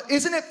 But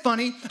isn't it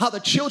funny how the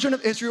children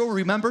of Israel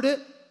remembered it?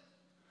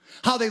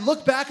 How they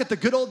look back at the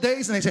good old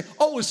days and they say,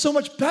 oh, it was so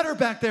much better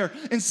back there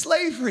in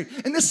slavery.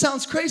 And this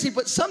sounds crazy,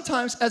 but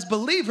sometimes as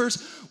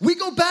believers, we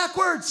go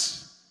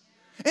backwards.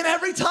 And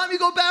every time you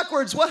go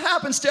backwards, what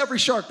happens to every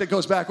shark that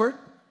goes backward?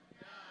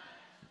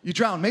 You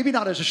drown. Maybe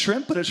not as a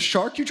shrimp, but as a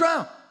shark, you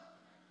drown.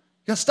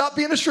 You gotta stop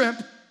being a shrimp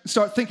and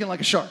start thinking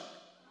like a shark.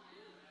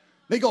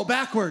 They go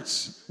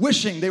backwards,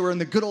 wishing they were in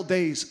the good old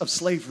days of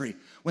slavery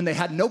when they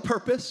had no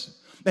purpose,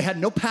 they had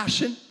no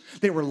passion,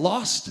 they were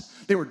lost.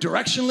 They were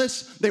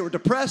directionless. They were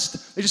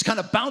depressed. They just kind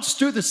of bounced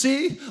through the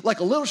sea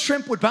like a little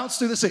shrimp would bounce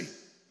through the sea.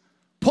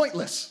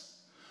 Pointless.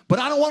 But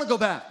I don't want to go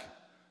back.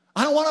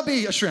 I don't want to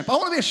be a shrimp. I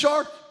want to be a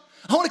shark.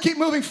 I want to keep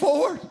moving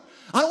forward.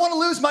 I don't want to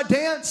lose my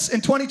dance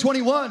in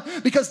 2021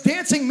 because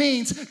dancing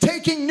means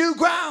taking new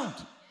ground.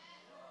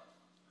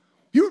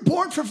 You were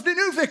born for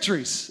new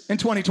victories in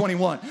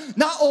 2021,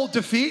 not old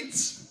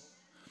defeats.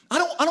 I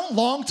don't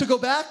long to go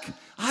back.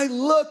 I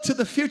look to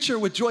the future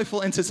with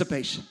joyful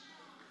anticipation.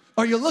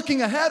 Are you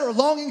looking ahead or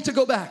longing to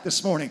go back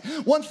this morning?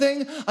 One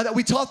thing that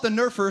we taught the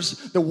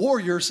Nerfers, the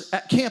warriors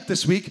at camp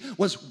this week,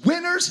 was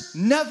winners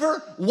never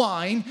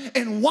whine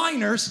and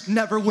whiners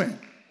never win.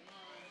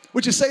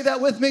 Would you say that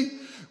with me?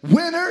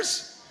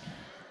 Winners,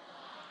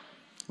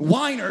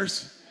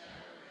 whiners.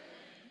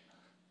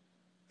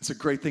 It's a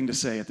great thing to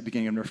say at the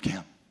beginning of Nerf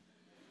camp.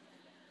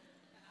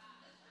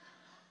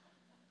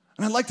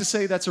 And I'd like to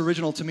say that's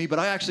original to me, but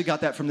I actually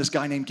got that from this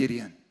guy named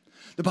Gideon.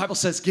 The Bible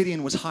says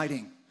Gideon was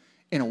hiding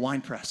in a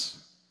wine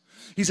press.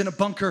 He's in a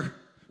bunker,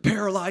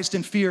 paralyzed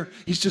in fear.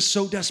 He's just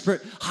so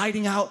desperate,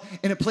 hiding out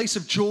in a place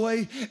of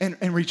joy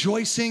and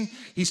rejoicing.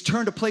 He's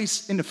turned a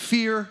place into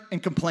fear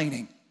and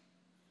complaining.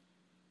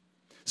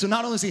 So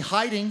not only is he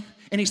hiding,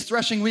 and he's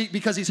threshing wheat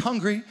because he's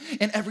hungry,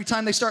 and every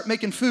time they start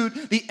making food,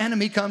 the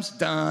enemy comes,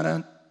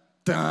 dun-dun,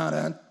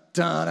 dun-dun,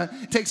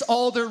 dun-dun, takes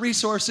all their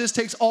resources,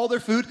 takes all their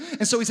food,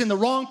 and so he's in the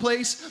wrong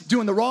place,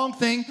 doing the wrong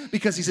thing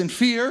because he's in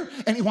fear,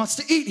 and he wants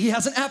to eat. He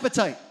has an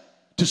appetite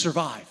to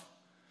survive.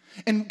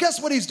 And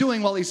guess what he's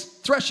doing while he's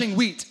threshing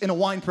wheat in a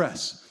wine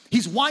press?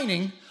 He's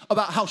whining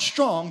about how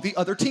strong the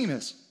other team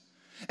is.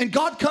 And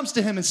God comes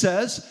to him and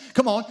says,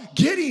 come on,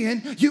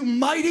 Gideon, you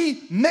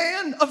mighty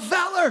man of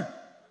valor.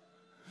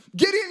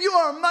 Gideon, you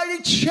are a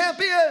mighty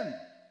champion.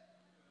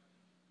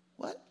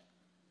 What?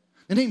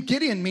 The name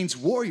Gideon means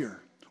warrior,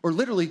 or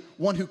literally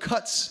one who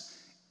cuts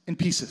in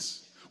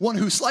pieces, one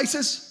who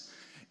slices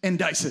and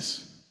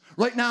dices.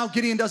 Right now,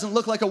 Gideon doesn't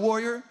look like a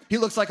warrior. He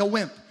looks like a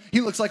wimp.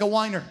 He looks like a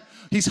whiner.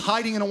 He's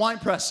hiding in a wine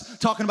press,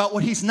 talking about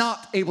what he's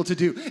not able to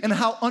do and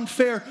how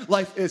unfair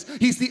life is.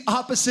 He's the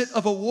opposite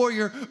of a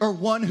warrior or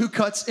one who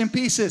cuts in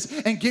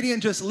pieces. And Gideon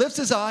just lifts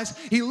his eyes.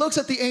 He looks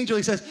at the angel.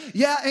 He says,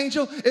 yeah,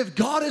 angel, if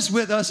God is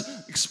with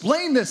us,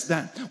 explain this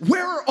then.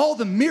 Where are all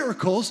the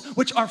miracles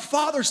which our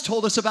fathers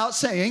told us about,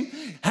 saying,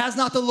 has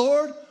not the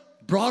Lord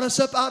brought us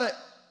up out of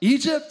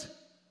Egypt?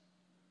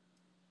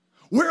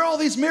 Where are all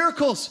these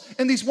miracles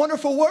and these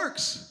wonderful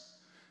works?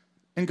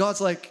 And God's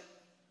like,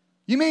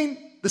 you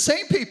mean the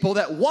same people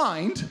that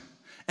whined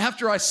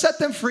after I set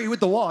them free with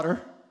the water?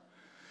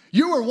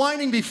 You were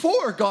whining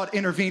before God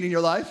intervened in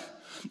your life,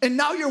 and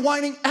now you're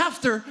whining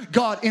after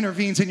God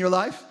intervenes in your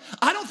life.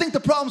 I don't think the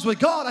problem's with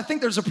God. I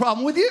think there's a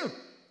problem with you.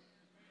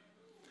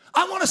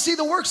 I want to see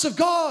the works of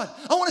God.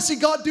 I want to see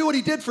God do what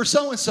he did for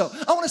so-and-so.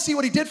 I want to see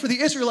what he did for the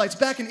Israelites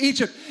back in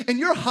Egypt. And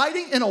you're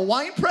hiding in a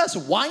wine press,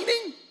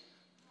 whining,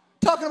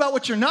 talking about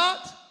what you're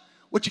not,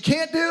 what you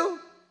can't do.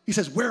 He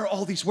says, where are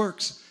all these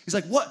works? He's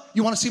like, what?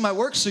 You want to see my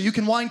works so you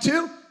can whine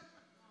too?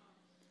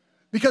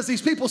 Because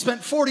these people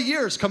spent 40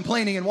 years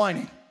complaining and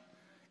whining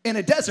in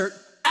a desert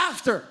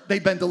after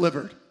they'd been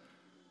delivered.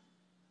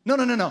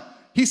 No.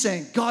 He's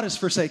saying, God has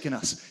forsaken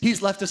us.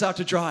 He's left us out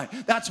to dry.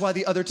 That's why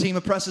the other team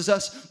oppresses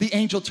us. The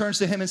angel turns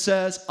to him and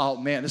says, oh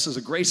man, this is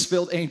a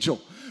grace-filled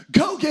angel.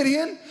 Go,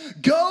 Gideon,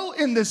 go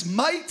in this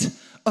might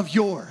of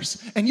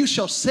yours, and you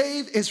shall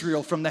save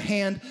Israel from the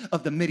hand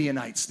of the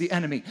Midianites, the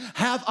enemy.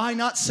 Have I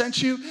not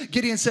sent you?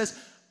 Gideon says,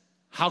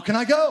 how can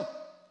I go?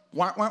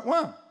 Wah, wah,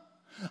 wah.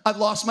 I've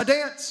lost my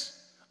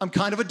dance. I'm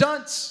kind of a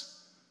dunce.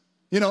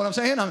 You know what I'm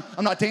saying? I'm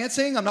not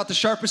dancing. I'm not the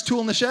sharpest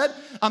tool in the shed.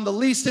 I'm the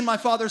least in my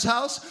father's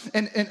house,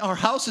 and our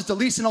house is the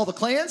least in all the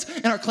clans,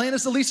 and our clan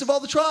is the least of all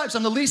the tribes.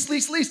 I'm the least.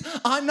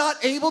 I'm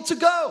not able to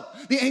go.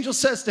 The angel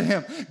says to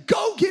him,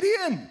 go,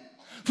 Gideon,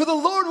 for the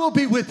Lord will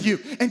be with you,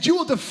 and you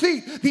will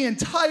defeat the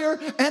entire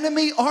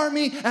enemy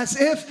army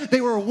as if they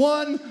were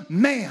one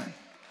man.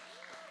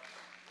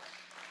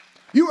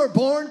 You were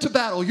born to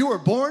battle. You were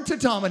born to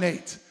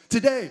dominate.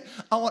 Today,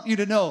 I want you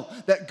to know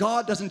that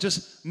God doesn't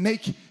just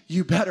make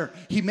you better.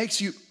 He makes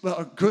you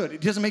good. He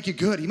doesn't make you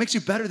good. He makes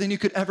you better than you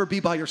could ever be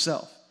by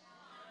yourself.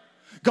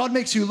 God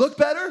makes you look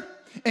better,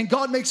 and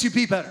God makes you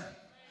be better.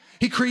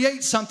 He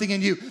creates something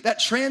in you that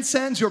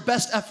transcends your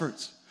best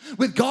efforts.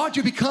 With God,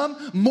 you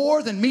become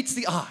more than meets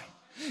the eye.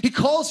 He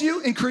calls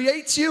you and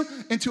creates you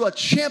into a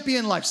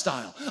champion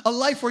lifestyle, a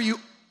life where you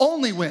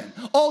only win.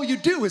 All you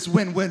do is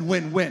win, win,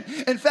 win, win.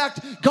 In fact,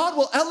 God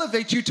will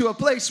elevate you to a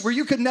place where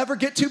you could never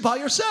get to by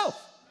yourself.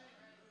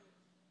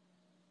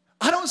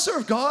 I don't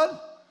serve God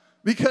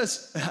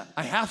because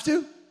I have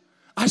to.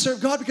 I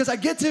serve God because I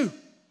get to.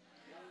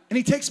 And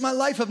he takes my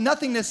life of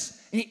nothingness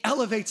and he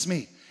elevates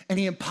me and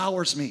he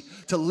empowers me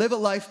to live a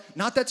life,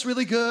 not that's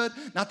really good,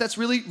 not that's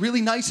really, really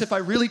nice if I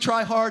really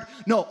try hard.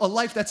 No, a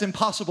life that's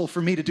impossible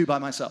for me to do by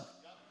myself.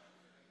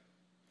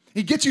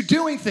 He gets you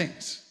doing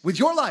things with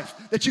your life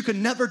that you could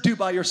never do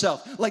by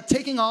yourself, like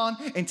taking on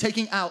and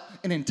taking out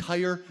an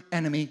entire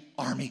enemy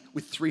army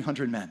with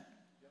 300 men.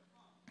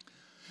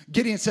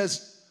 Gideon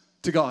says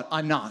to God,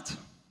 I'm not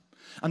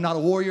a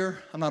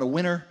warrior. I'm not a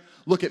winner.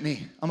 Look at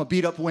me. I'm a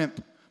beat up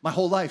wimp. My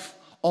whole life,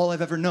 all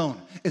I've ever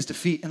known is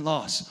defeat and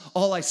loss.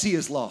 All I see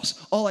is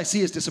loss. All I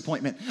see is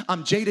disappointment.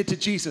 I'm jaded to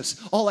Jesus.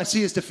 All I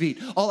see is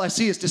defeat. All I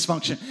see is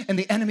dysfunction. And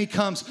the enemy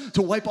comes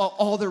to wipe out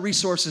all their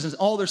resources and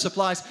all their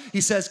supplies.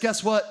 He says,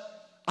 guess what?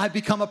 I've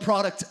become a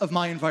product of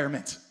my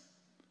environment.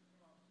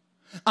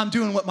 I'm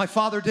doing what my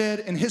father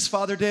did and his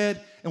father did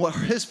and what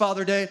his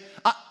father did.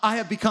 I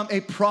have become a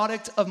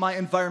product of my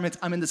environment.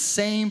 I'm in the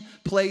same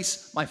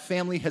place my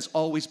family has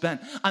always been.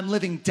 I'm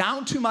living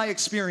down to my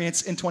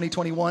experience in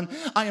 2021.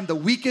 I am the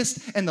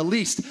weakest and the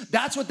least.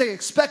 That's what they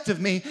expect of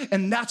me,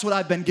 and that's what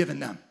I've been given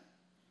them.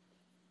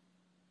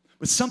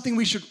 But something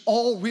we should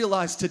all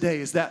realize today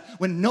is that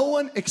when no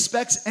one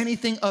expects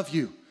anything of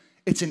you,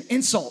 it's an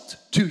insult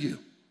to you.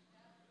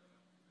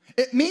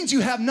 It means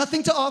you have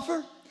nothing to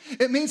offer.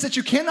 It means that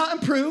you cannot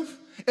improve.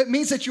 It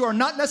means that you are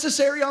not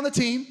necessary on the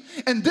team.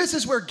 And this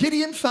is where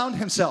Gideon found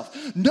himself.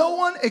 No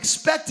one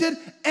expected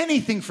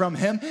anything from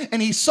him,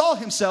 and he saw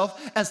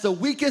himself as the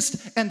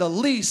weakest and the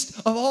least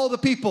of all the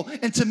people.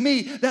 And to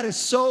me, that is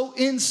so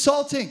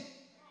insulting.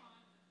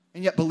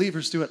 And yet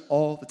believers do it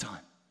all the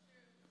time.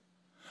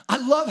 I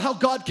love how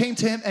God came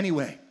to him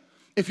anyway.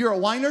 If you're a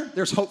whiner,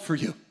 there's hope for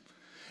you.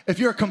 If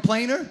you're a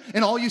complainer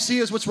and all you see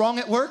is what's wrong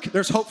at work,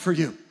 there's hope for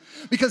you.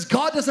 Because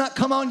God does not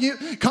come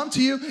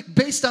to you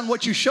based on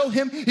what you show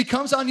him. He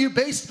comes on you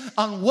based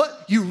on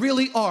what you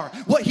really are,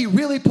 what he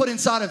really put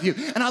inside of you.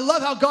 And I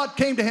love how God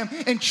came to him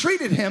and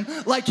treated him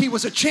like he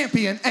was a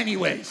champion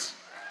anyways.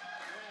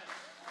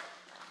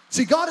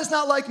 See, God is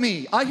not like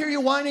me. I hear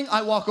you whining,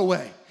 I walk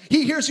away.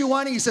 He hears you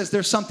whining, he says,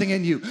 there's something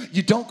in you.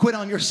 You don't quit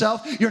on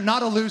yourself. You're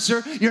not a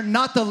loser. You're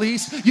not the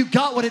least. You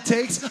got what it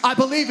takes. I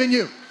believe in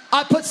you.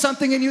 I put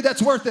something in you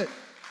that's worth it.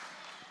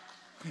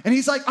 And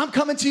he's like, I'm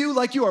coming to you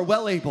like you are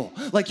well able,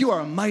 like you are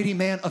a mighty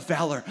man of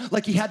valor,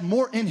 like he had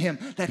more in him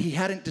that he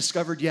hadn't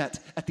discovered yet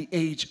at the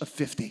age of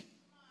 50.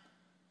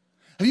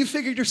 Have you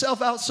figured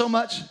yourself out so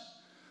much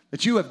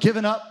that you have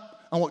given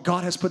up on what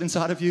God has put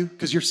inside of you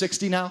because you're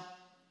 60 now?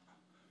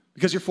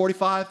 Because you're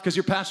 45? Because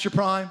you're past your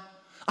prime?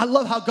 I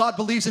love how God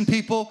believes in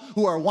people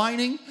who are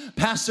whining,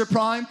 past their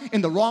prime,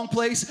 in the wrong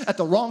place, at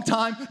the wrong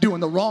time, doing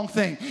the wrong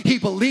thing. He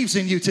believes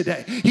in you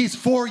today. He's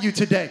for you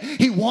today.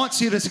 He wants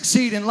you to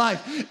succeed in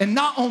life. And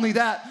not only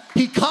that,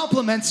 he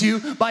compliments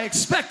you by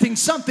expecting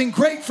something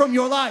great from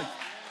your life.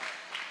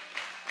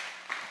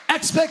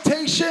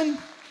 Expectation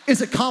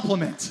is a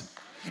compliment.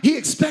 He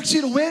expects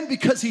you to win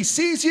because he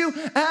sees you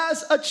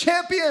as a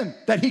champion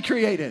that he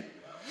created.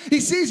 He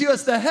sees you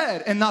as the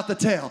head and not the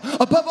tail,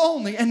 above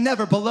only and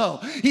never below.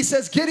 He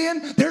says,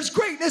 Gideon, there's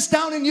greatness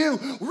down in you.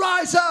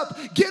 Rise up,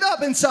 get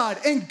up inside,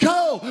 and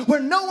go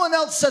where no one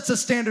else sets a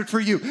standard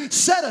for you.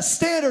 Set a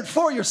standard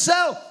for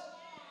yourself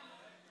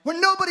where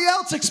nobody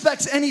else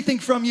expects anything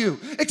from you.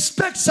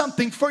 Expect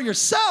something for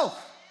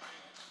yourself.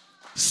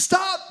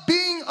 Stop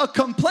being a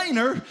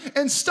complainer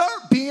and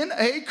start being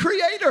a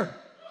creator.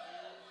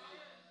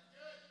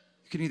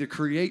 You can either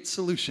create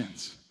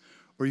solutions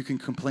or you can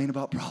complain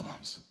about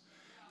problems.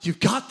 You've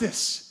got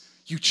this.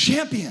 You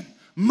champion,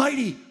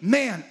 mighty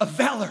man of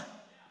valor.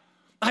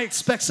 I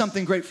expect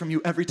something great from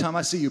you every time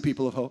I see you,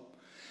 people of hope.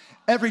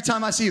 Every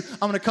time I see you,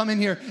 I'm going to come in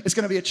here. It's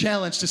going to be a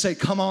challenge to say,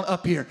 come on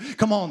up here.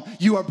 Come on.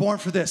 You are born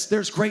for this.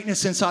 There's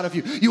greatness inside of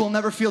you. You will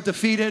never feel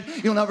defeated.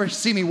 You'll never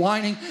see me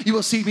whining. You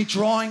will see me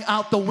drawing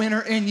out the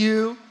winner in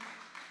you.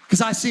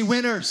 Because I see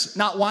winners,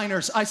 not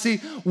whiners. I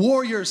see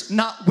warriors,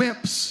 not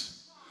wimps.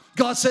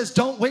 God says,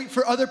 don't wait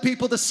for other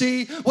people to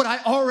see what I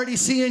already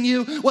see in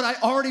you, what I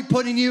already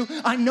put in you.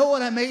 I know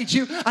what I made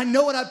you. I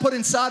know what I put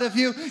inside of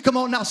you. Come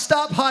on now,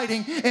 stop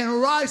hiding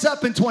and rise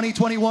up in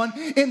 2021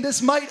 in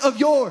this might of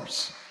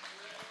yours.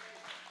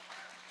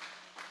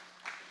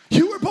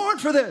 You were born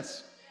for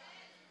this.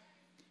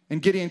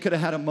 And Gideon could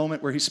have had a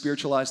moment where he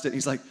spiritualized it.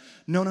 He's like,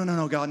 no,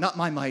 God, not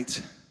my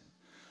might.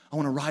 I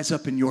want to rise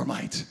up in your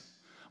might.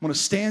 I want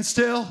to stand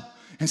still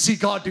and see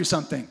God do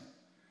something.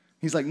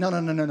 He's like,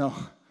 no.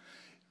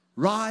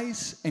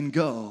 Rise and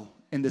go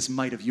in this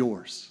might of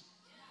yours.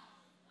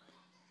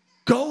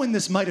 Go in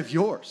this might of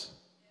yours.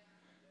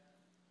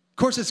 Of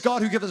course, it's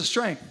God who gives us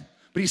strength.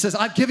 But he says,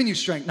 I've given you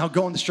strength. Now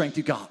go in the strength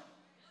you got.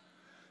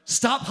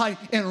 Stop hiding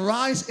and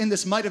rise in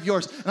this might of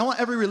yours. And I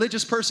want every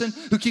religious person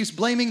who keeps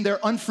blaming their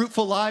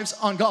unfruitful lives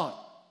on God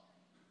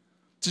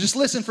to just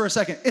listen for a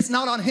second. It's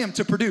not on him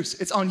to produce.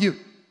 It's on you.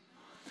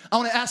 I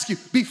want to ask you,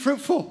 be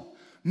fruitful.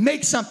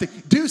 Make something.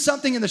 Do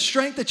something in the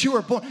strength that you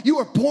were born. You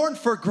were born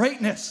for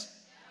greatness.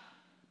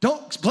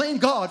 Don't blame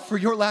God for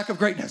your lack of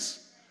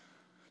greatness.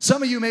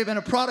 Some of you may have been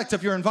a product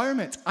of your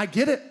environment. I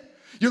get it.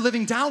 You're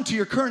living down to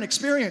your current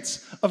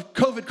experience of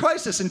COVID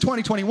crisis in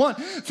 2021,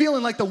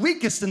 feeling like the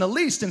weakest and the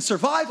least in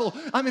survival.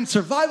 I'm in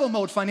survival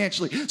mode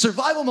financially,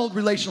 survival mode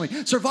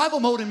relationally, survival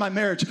mode in my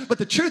marriage. But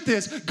the truth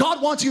is,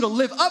 God wants you to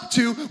live up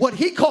to what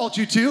he called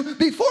you to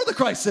before the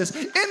crisis,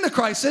 in the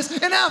crisis,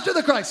 and after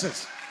the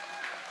crisis.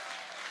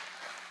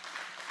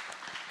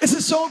 This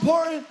is so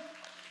important.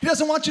 He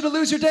doesn't want you to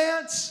lose your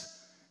dance.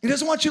 He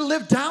doesn't want you to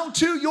live down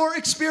to your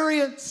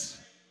experience.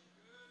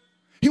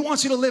 He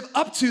wants you to live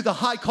up to the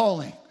high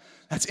calling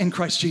that's in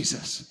Christ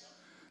Jesus,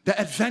 the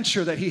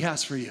adventure that he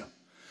has for you.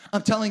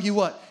 I'm telling you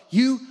what,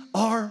 you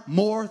are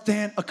more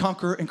than a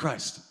conqueror in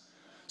Christ.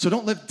 So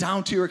don't live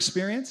down to your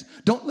experience.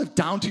 Don't live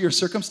down to your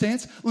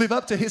circumstance. Live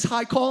up to his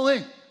high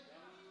calling.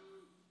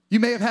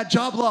 You may have had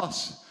job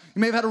loss.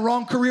 You may have had a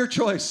wrong career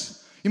choice.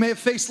 You may have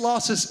faced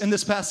losses in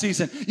this past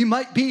season. You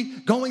might be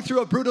going through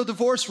a brutal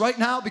divorce right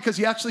now because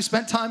you actually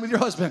spent time with your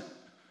husband.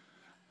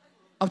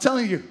 I'm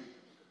telling you.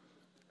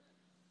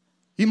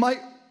 You might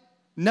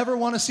never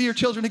want to see your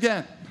children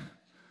again.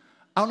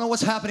 I don't know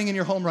what's happening in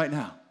your home right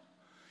now.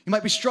 You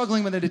might be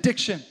struggling with an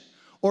addiction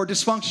or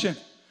dysfunction.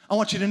 I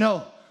want you to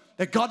know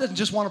that God doesn't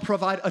just want to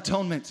provide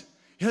atonement.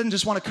 He doesn't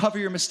just want to cover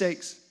your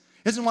mistakes.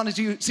 He doesn't want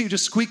to see you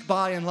just squeak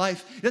by in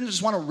life. He doesn't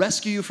just want to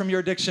rescue you from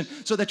your addiction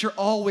so that you're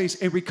always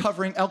a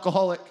recovering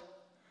alcoholic,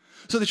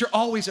 so that you're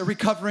always a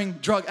recovering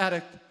drug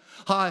addict.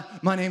 hi,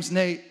 my name's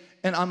Nate,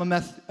 and I'm a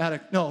meth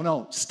addict.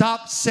 No,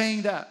 stop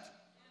saying that.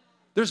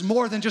 There's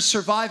more than just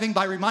surviving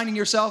by reminding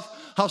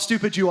yourself how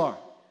stupid you are.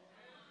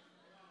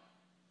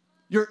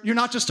 You're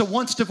not just a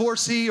once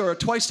divorcee or a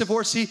twice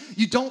divorcee.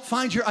 You don't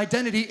find your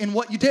identity in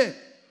what you did.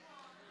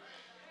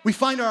 We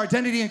find our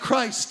identity in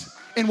Christ,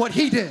 in what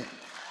he did,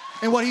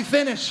 in what he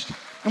finished,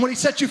 and what he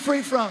set you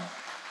free from.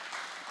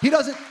 He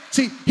doesn't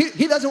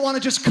want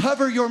to just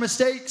cover your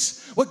mistakes.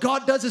 What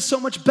God does is so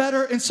much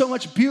better and so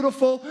much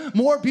beautiful,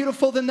 more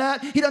beautiful than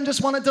that. He doesn't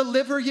just want to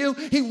deliver you.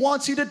 He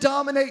wants you to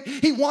dominate.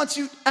 He wants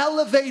you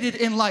elevated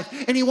in life.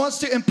 And he wants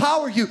to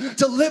empower you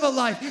to live a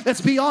life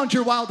that's beyond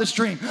your wildest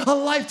dream. A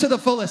life to the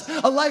fullest.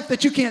 A life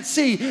that you can't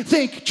see,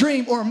 think,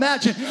 dream, or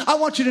imagine. I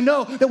want you to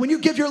know that when you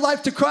give your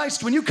life to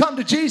Christ, when you come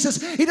to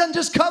Jesus, he doesn't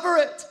just cover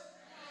it.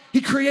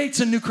 He creates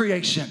a new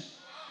creation.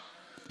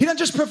 He doesn't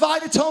just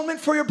provide atonement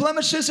for your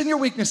blemishes and your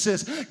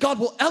weaknesses. God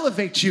will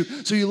elevate you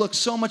so you look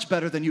so much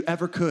better than you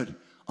ever could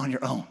on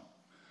your own.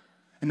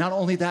 And not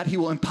only that, he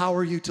will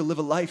empower you to live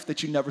a life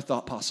that you never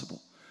thought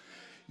possible.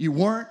 You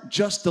weren't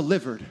just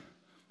delivered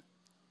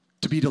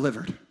to be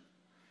delivered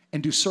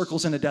and do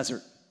circles in a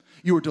desert.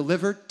 You were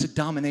delivered to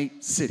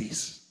dominate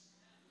cities.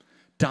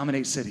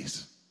 Dominate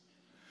cities.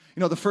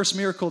 You know, the first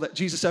miracle that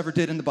Jesus ever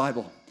did in the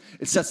Bible,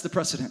 it sets the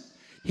precedent.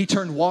 He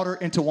turned water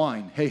into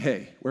wine.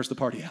 Hey, where's the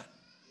party at?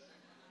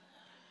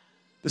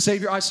 The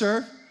Savior I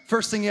serve,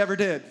 first thing he ever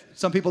did,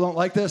 some people don't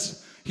like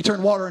this, he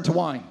turned water into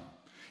wine.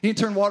 He didn't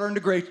turn water into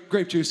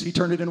grape juice, he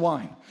turned it in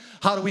wine.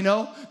 How do we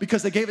know?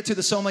 Because they gave it to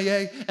the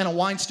sommelier and a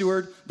wine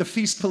steward, the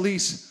feast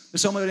police. The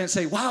sommelier didn't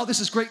say, wow, this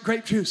is great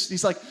grape juice.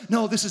 He's like,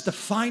 no, this is the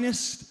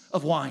finest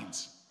of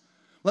wines.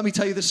 Let me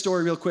tell you this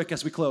story real quick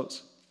as we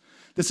close.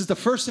 This is the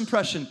first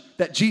impression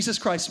that Jesus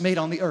Christ made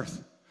on the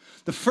earth.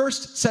 The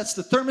first sets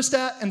the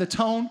thermostat and the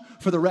tone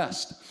for the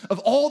rest. Of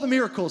all the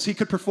miracles he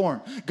could perform,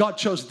 God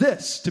chose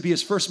this to be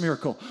his first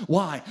miracle.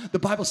 Why? The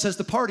Bible says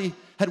the party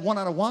had run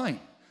out of wine.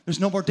 There's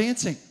no more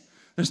dancing.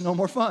 There's no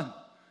more fun.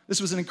 This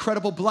was an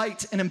incredible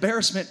blight and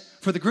embarrassment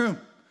for the groom.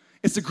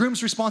 It's the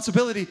groom's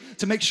responsibility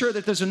to make sure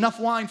that there's enough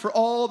wine for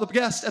all the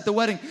guests at the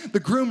wedding. The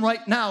groom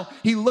right now,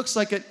 he looks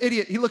like an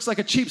idiot. He looks like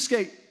a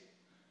cheapskate.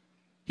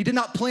 He did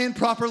not plan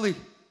properly, and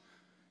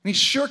he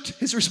shirked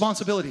his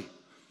responsibility.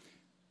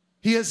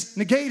 He has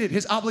negated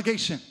his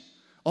obligation.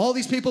 All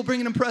these people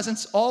bringing him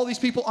presents, all these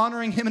people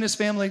honoring him and his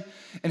family,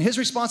 and his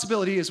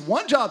responsibility is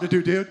one job to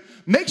do, dude.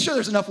 Make sure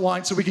there's enough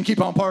wine so we can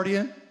keep on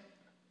partying.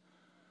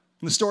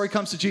 When the story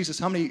comes to Jesus,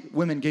 how many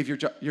women gave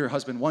your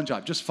husband one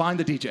job? Just find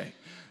the DJ.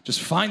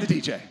 Just find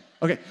the DJ.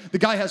 Okay, the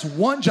guy has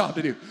one job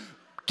to do.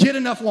 Get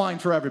enough wine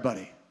for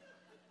everybody.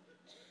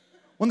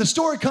 When the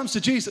story comes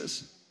to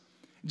Jesus,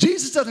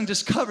 Jesus doesn't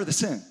just cover the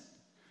sin.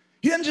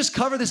 He doesn't just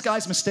cover this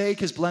guy's mistake,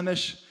 his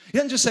blemish. He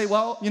doesn't just say,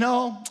 well, you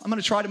know, I'm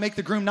going to try to make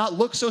the groom not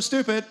look so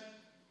stupid.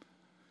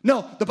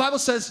 No, the Bible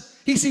says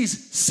he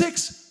sees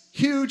 6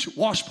 huge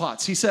wash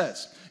pots, he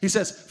says,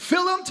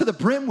 fill them to the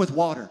brim with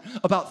water,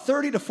 about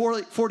 30 to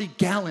 40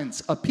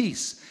 gallons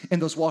apiece in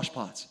those wash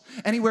pots.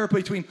 Anywhere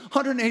between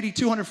 180,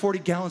 240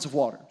 gallons of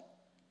water.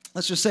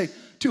 Let's just say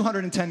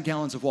 210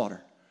 gallons of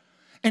water.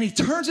 And he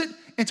turns it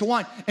into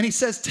wine, and he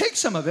says, take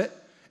some of it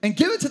and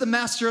give it to the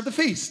master of the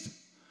feast.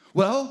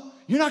 Well,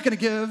 you're not going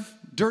to give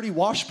dirty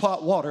wash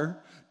pot water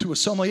to a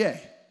sommelier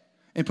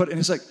and put it in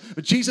his like.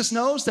 But Jesus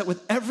knows that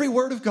with every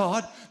word of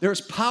God, there is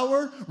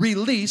power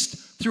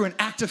released through an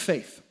act of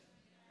faith.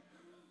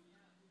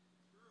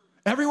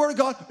 Every word of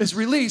God is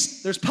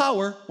released. There's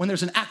power when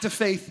there's an act of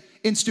faith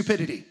in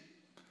stupidity,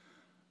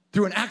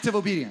 through an act of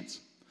obedience.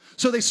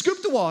 So they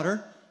scooped the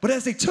water, but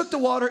as they took the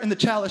water in the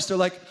chalice, they're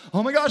like,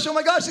 oh my gosh,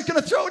 he's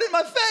going to throw it in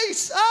my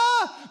face.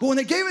 But when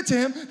they gave it to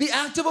him, the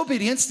act of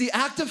obedience, the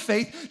act of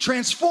faith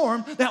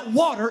transformed that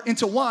water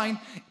into wine.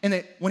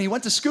 And when he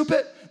went to scoop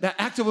it, that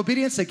act of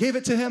obedience, they gave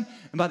it to him.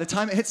 And by the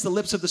time it hits the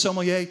lips of the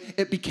sommelier,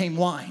 it became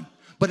wine.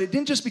 But it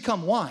didn't just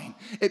become wine.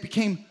 It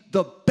became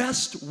the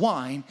best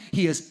wine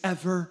he has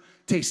ever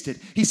tasted.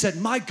 He said,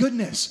 my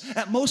goodness,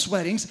 at most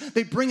weddings,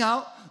 they bring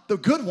out the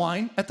good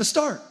wine at the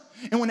start.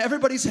 And when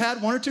everybody's had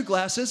 1 or 2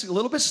 glasses, a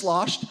little bit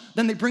sloshed,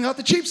 then they bring out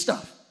the cheap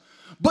stuff.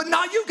 But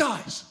not you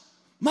guys.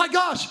 My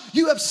gosh,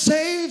 you have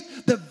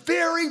saved the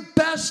very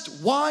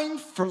best wine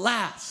for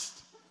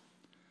last.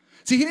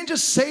 See, he didn't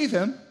just save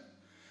him.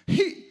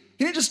 He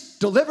didn't just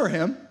deliver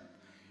him.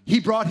 He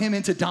brought him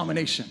into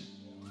domination.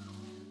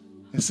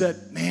 And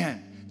said,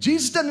 man,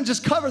 Jesus doesn't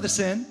just cover the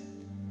sin.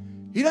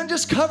 He doesn't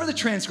just cover the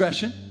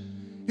transgression.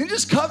 He didn't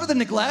just cover the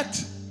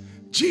neglect.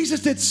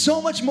 Jesus did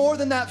so much more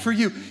than that for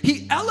you.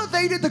 He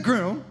elevated the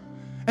groom,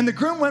 and the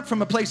groom went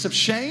from a place of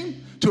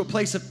shame to a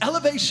place of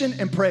elevation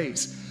and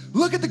praise.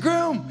 Look at the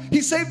groom.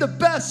 He saved the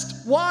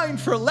best wine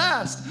for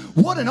last.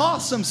 What an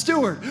awesome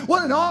steward.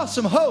 What an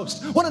awesome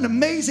host. What an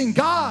amazing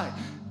guy.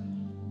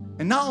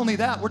 And not only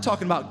that, we're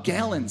talking about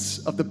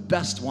gallons of the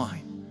best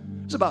wine.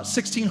 There's about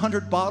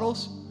 1,600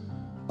 bottles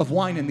of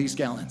wine in these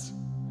gallons.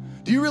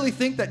 Do you really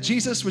think that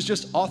Jesus was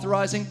just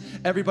authorizing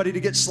everybody to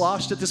get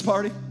sloshed at this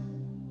party?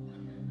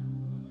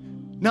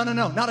 No,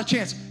 not a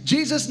chance.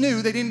 Jesus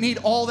knew they didn't need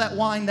all that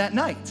wine that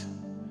night.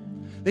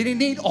 They didn't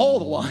need all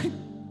the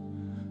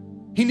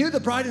wine. He knew the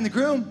bride and the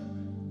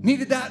groom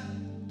needed that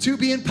to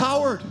be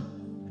empowered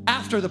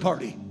after the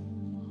party.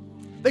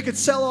 They could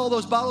sell all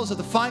those bottles of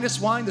the finest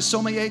wine the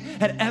sommelier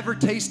had ever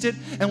tasted.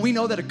 And we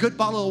know that a good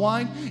bottle of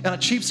wine on a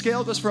cheap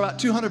scale goes for about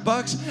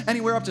 $200,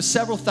 anywhere up to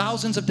several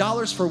thousands of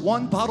dollars for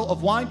one bottle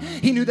of wine.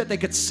 He knew that they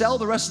could sell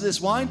the rest of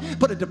this wine,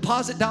 put a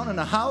deposit down in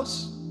a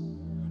house,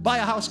 buy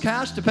a house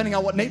cash, depending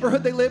on what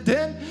neighborhood they lived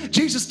in.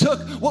 Jesus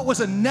took what was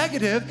a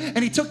negative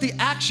and he took the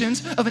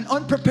actions of an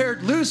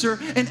unprepared loser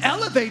and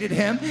elevated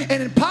him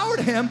and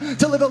empowered him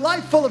to live a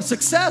life full of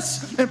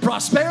success and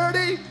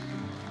prosperity.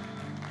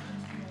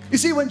 You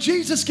see, when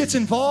Jesus gets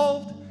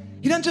involved,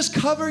 he doesn't just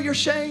cover your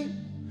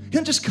shame. He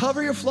doesn't just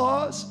cover your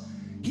flaws.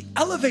 He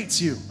elevates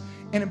you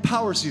and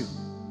empowers you.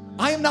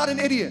 I am not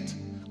an idiot.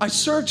 I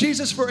serve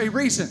Jesus for a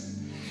reason.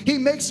 He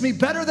makes me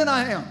better than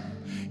I am.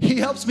 He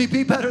helps me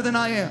be better than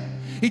I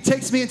am. He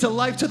takes me into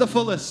life to the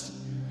fullest.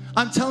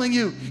 I'm telling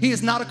you, he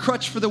is not a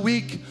crutch for the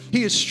weak.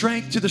 He is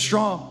strength to the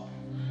strong.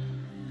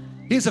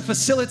 He is a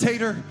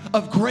facilitator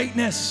of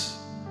greatness.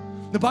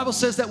 The Bible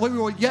says that when we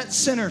were yet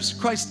sinners,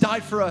 Christ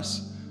died for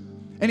us.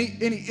 And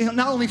he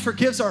not only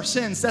forgives our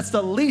sins, that's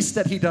the least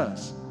that he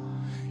does.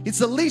 It's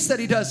the least that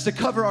he does to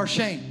cover our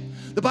shame.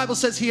 The Bible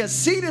says he has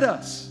seated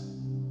us.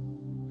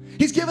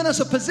 He's given us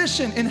a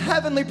position in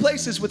heavenly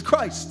places with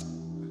Christ.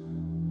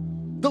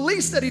 The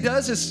least that he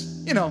does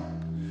is,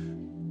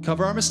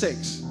 cover our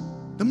mistakes.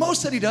 The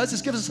most that he does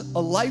is give us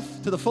a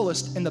life to the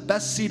fullest in the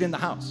best seat in the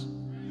house.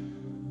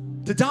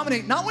 To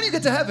dominate, not when you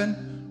get to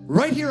heaven,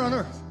 right here on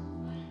earth.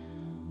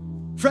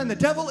 Friend, the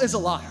devil is a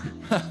liar.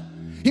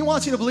 He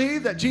wants you to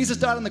believe that Jesus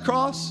died on the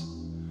cross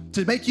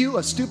to make you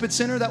a stupid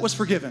sinner that was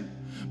forgiven.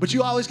 But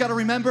you always got to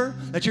remember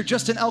that you're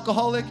just an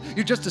alcoholic,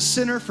 you're just a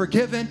sinner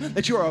forgiven,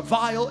 that you are a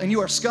vile and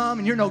you are scum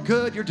and you're no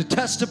good, you're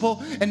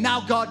detestable, and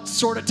now God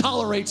sort of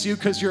tolerates you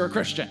because you're a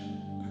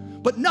Christian.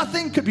 But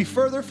nothing could be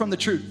further from the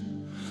truth.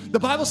 The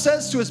Bible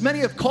says, to as many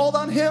have called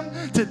on him,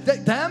 to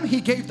them he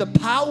gave the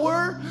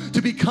power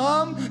to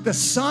become the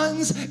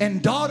sons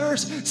and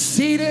daughters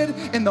seated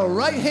in the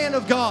right hand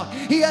of God.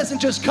 He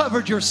hasn't just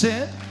covered your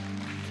sin.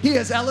 He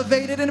has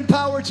elevated and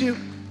empowered you.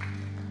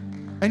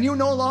 And you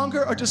no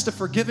longer are just a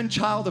forgiven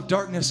child of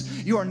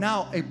darkness. You are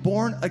now a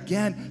born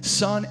again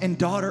son and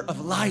daughter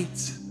of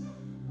light.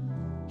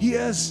 He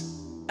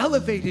has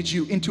elevated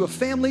you into a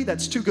family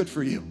that's too good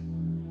for you.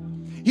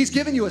 He's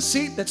given you a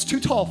seat that's too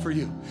tall for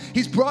you.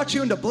 He's brought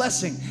you into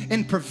blessing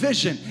and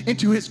provision,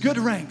 into his good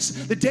ranks.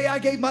 The day I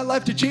gave my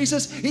life to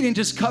Jesus, he didn't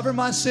just cover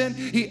my sin.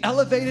 He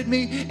elevated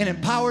me and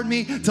empowered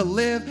me to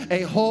live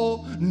a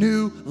whole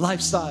new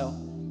lifestyle.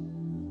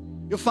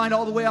 You'll find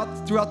all the way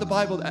out throughout the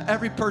Bible that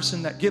every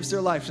person that gives their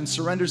life and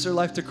surrenders their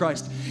life to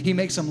Christ, he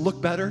makes them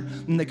look better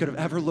than they could have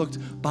ever looked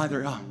by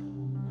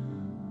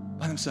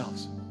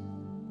themselves.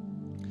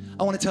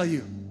 I want to tell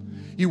you,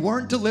 you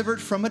weren't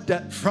delivered from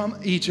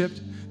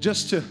Egypt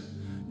just to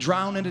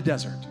drown in a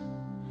desert,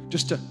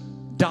 just to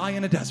die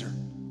in a desert.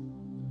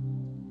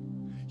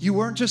 You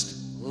weren't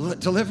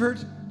just delivered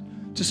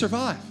to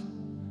survive.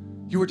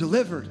 You were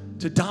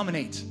delivered to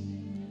dominate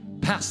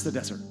past the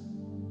desert.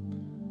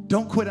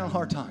 Don't quit on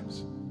hard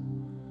times.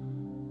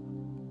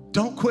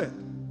 Don't quit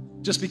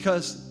just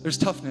because there's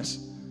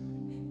toughness.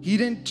 He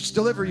didn't just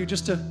deliver you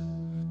just to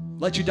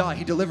let you die.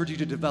 He delivered you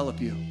to develop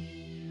you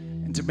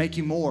and to make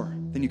you more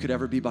than you could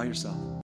ever be by yourself.